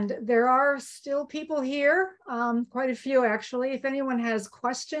 And there are still people here, quite a few actually. If anyone has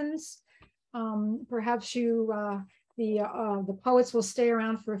questions, perhaps the poets will stay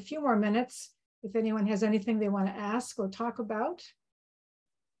around for a few more minutes if anyone has anything they want to ask or talk about.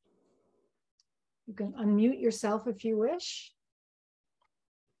 You can unmute yourself if you wish.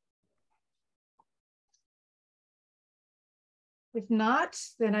 If not,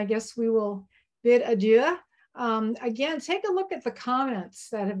 then I guess we will bid adieu. Again, take a look at the comments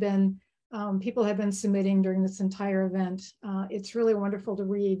that have been, people have been submitting during this entire event. It's really wonderful to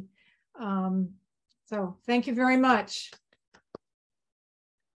read. So thank you very much.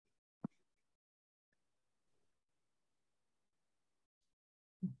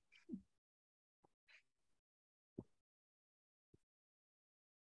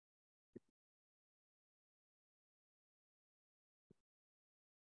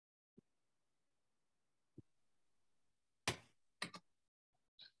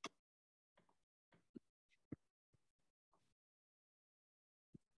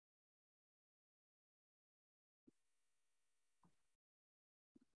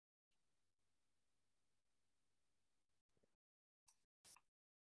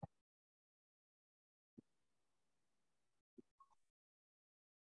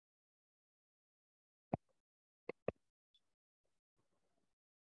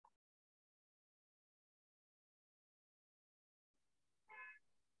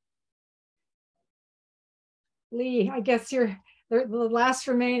 Lee, I guess you're the last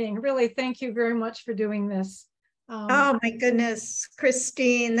remaining. Really, thank you very much for doing this. Oh my goodness,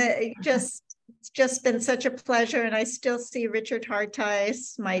 Christine, it's just been such a pleasure. And I still see Richard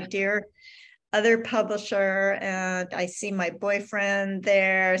Hartice, my dear other publisher, and I see my boyfriend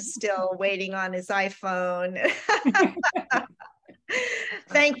there still waiting on his iPhone.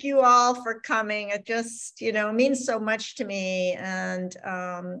 Thank you all for coming. It just, means so much to me. And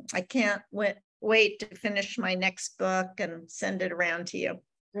I can't wait to finish my next book and send it around to you.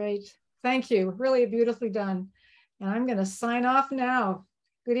 Great. Thank you. Really beautifully done. And I'm going to sign off now.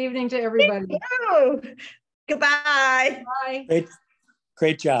 Good evening to everybody. Thank you. Goodbye. Bye.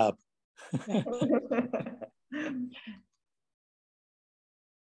 Great job.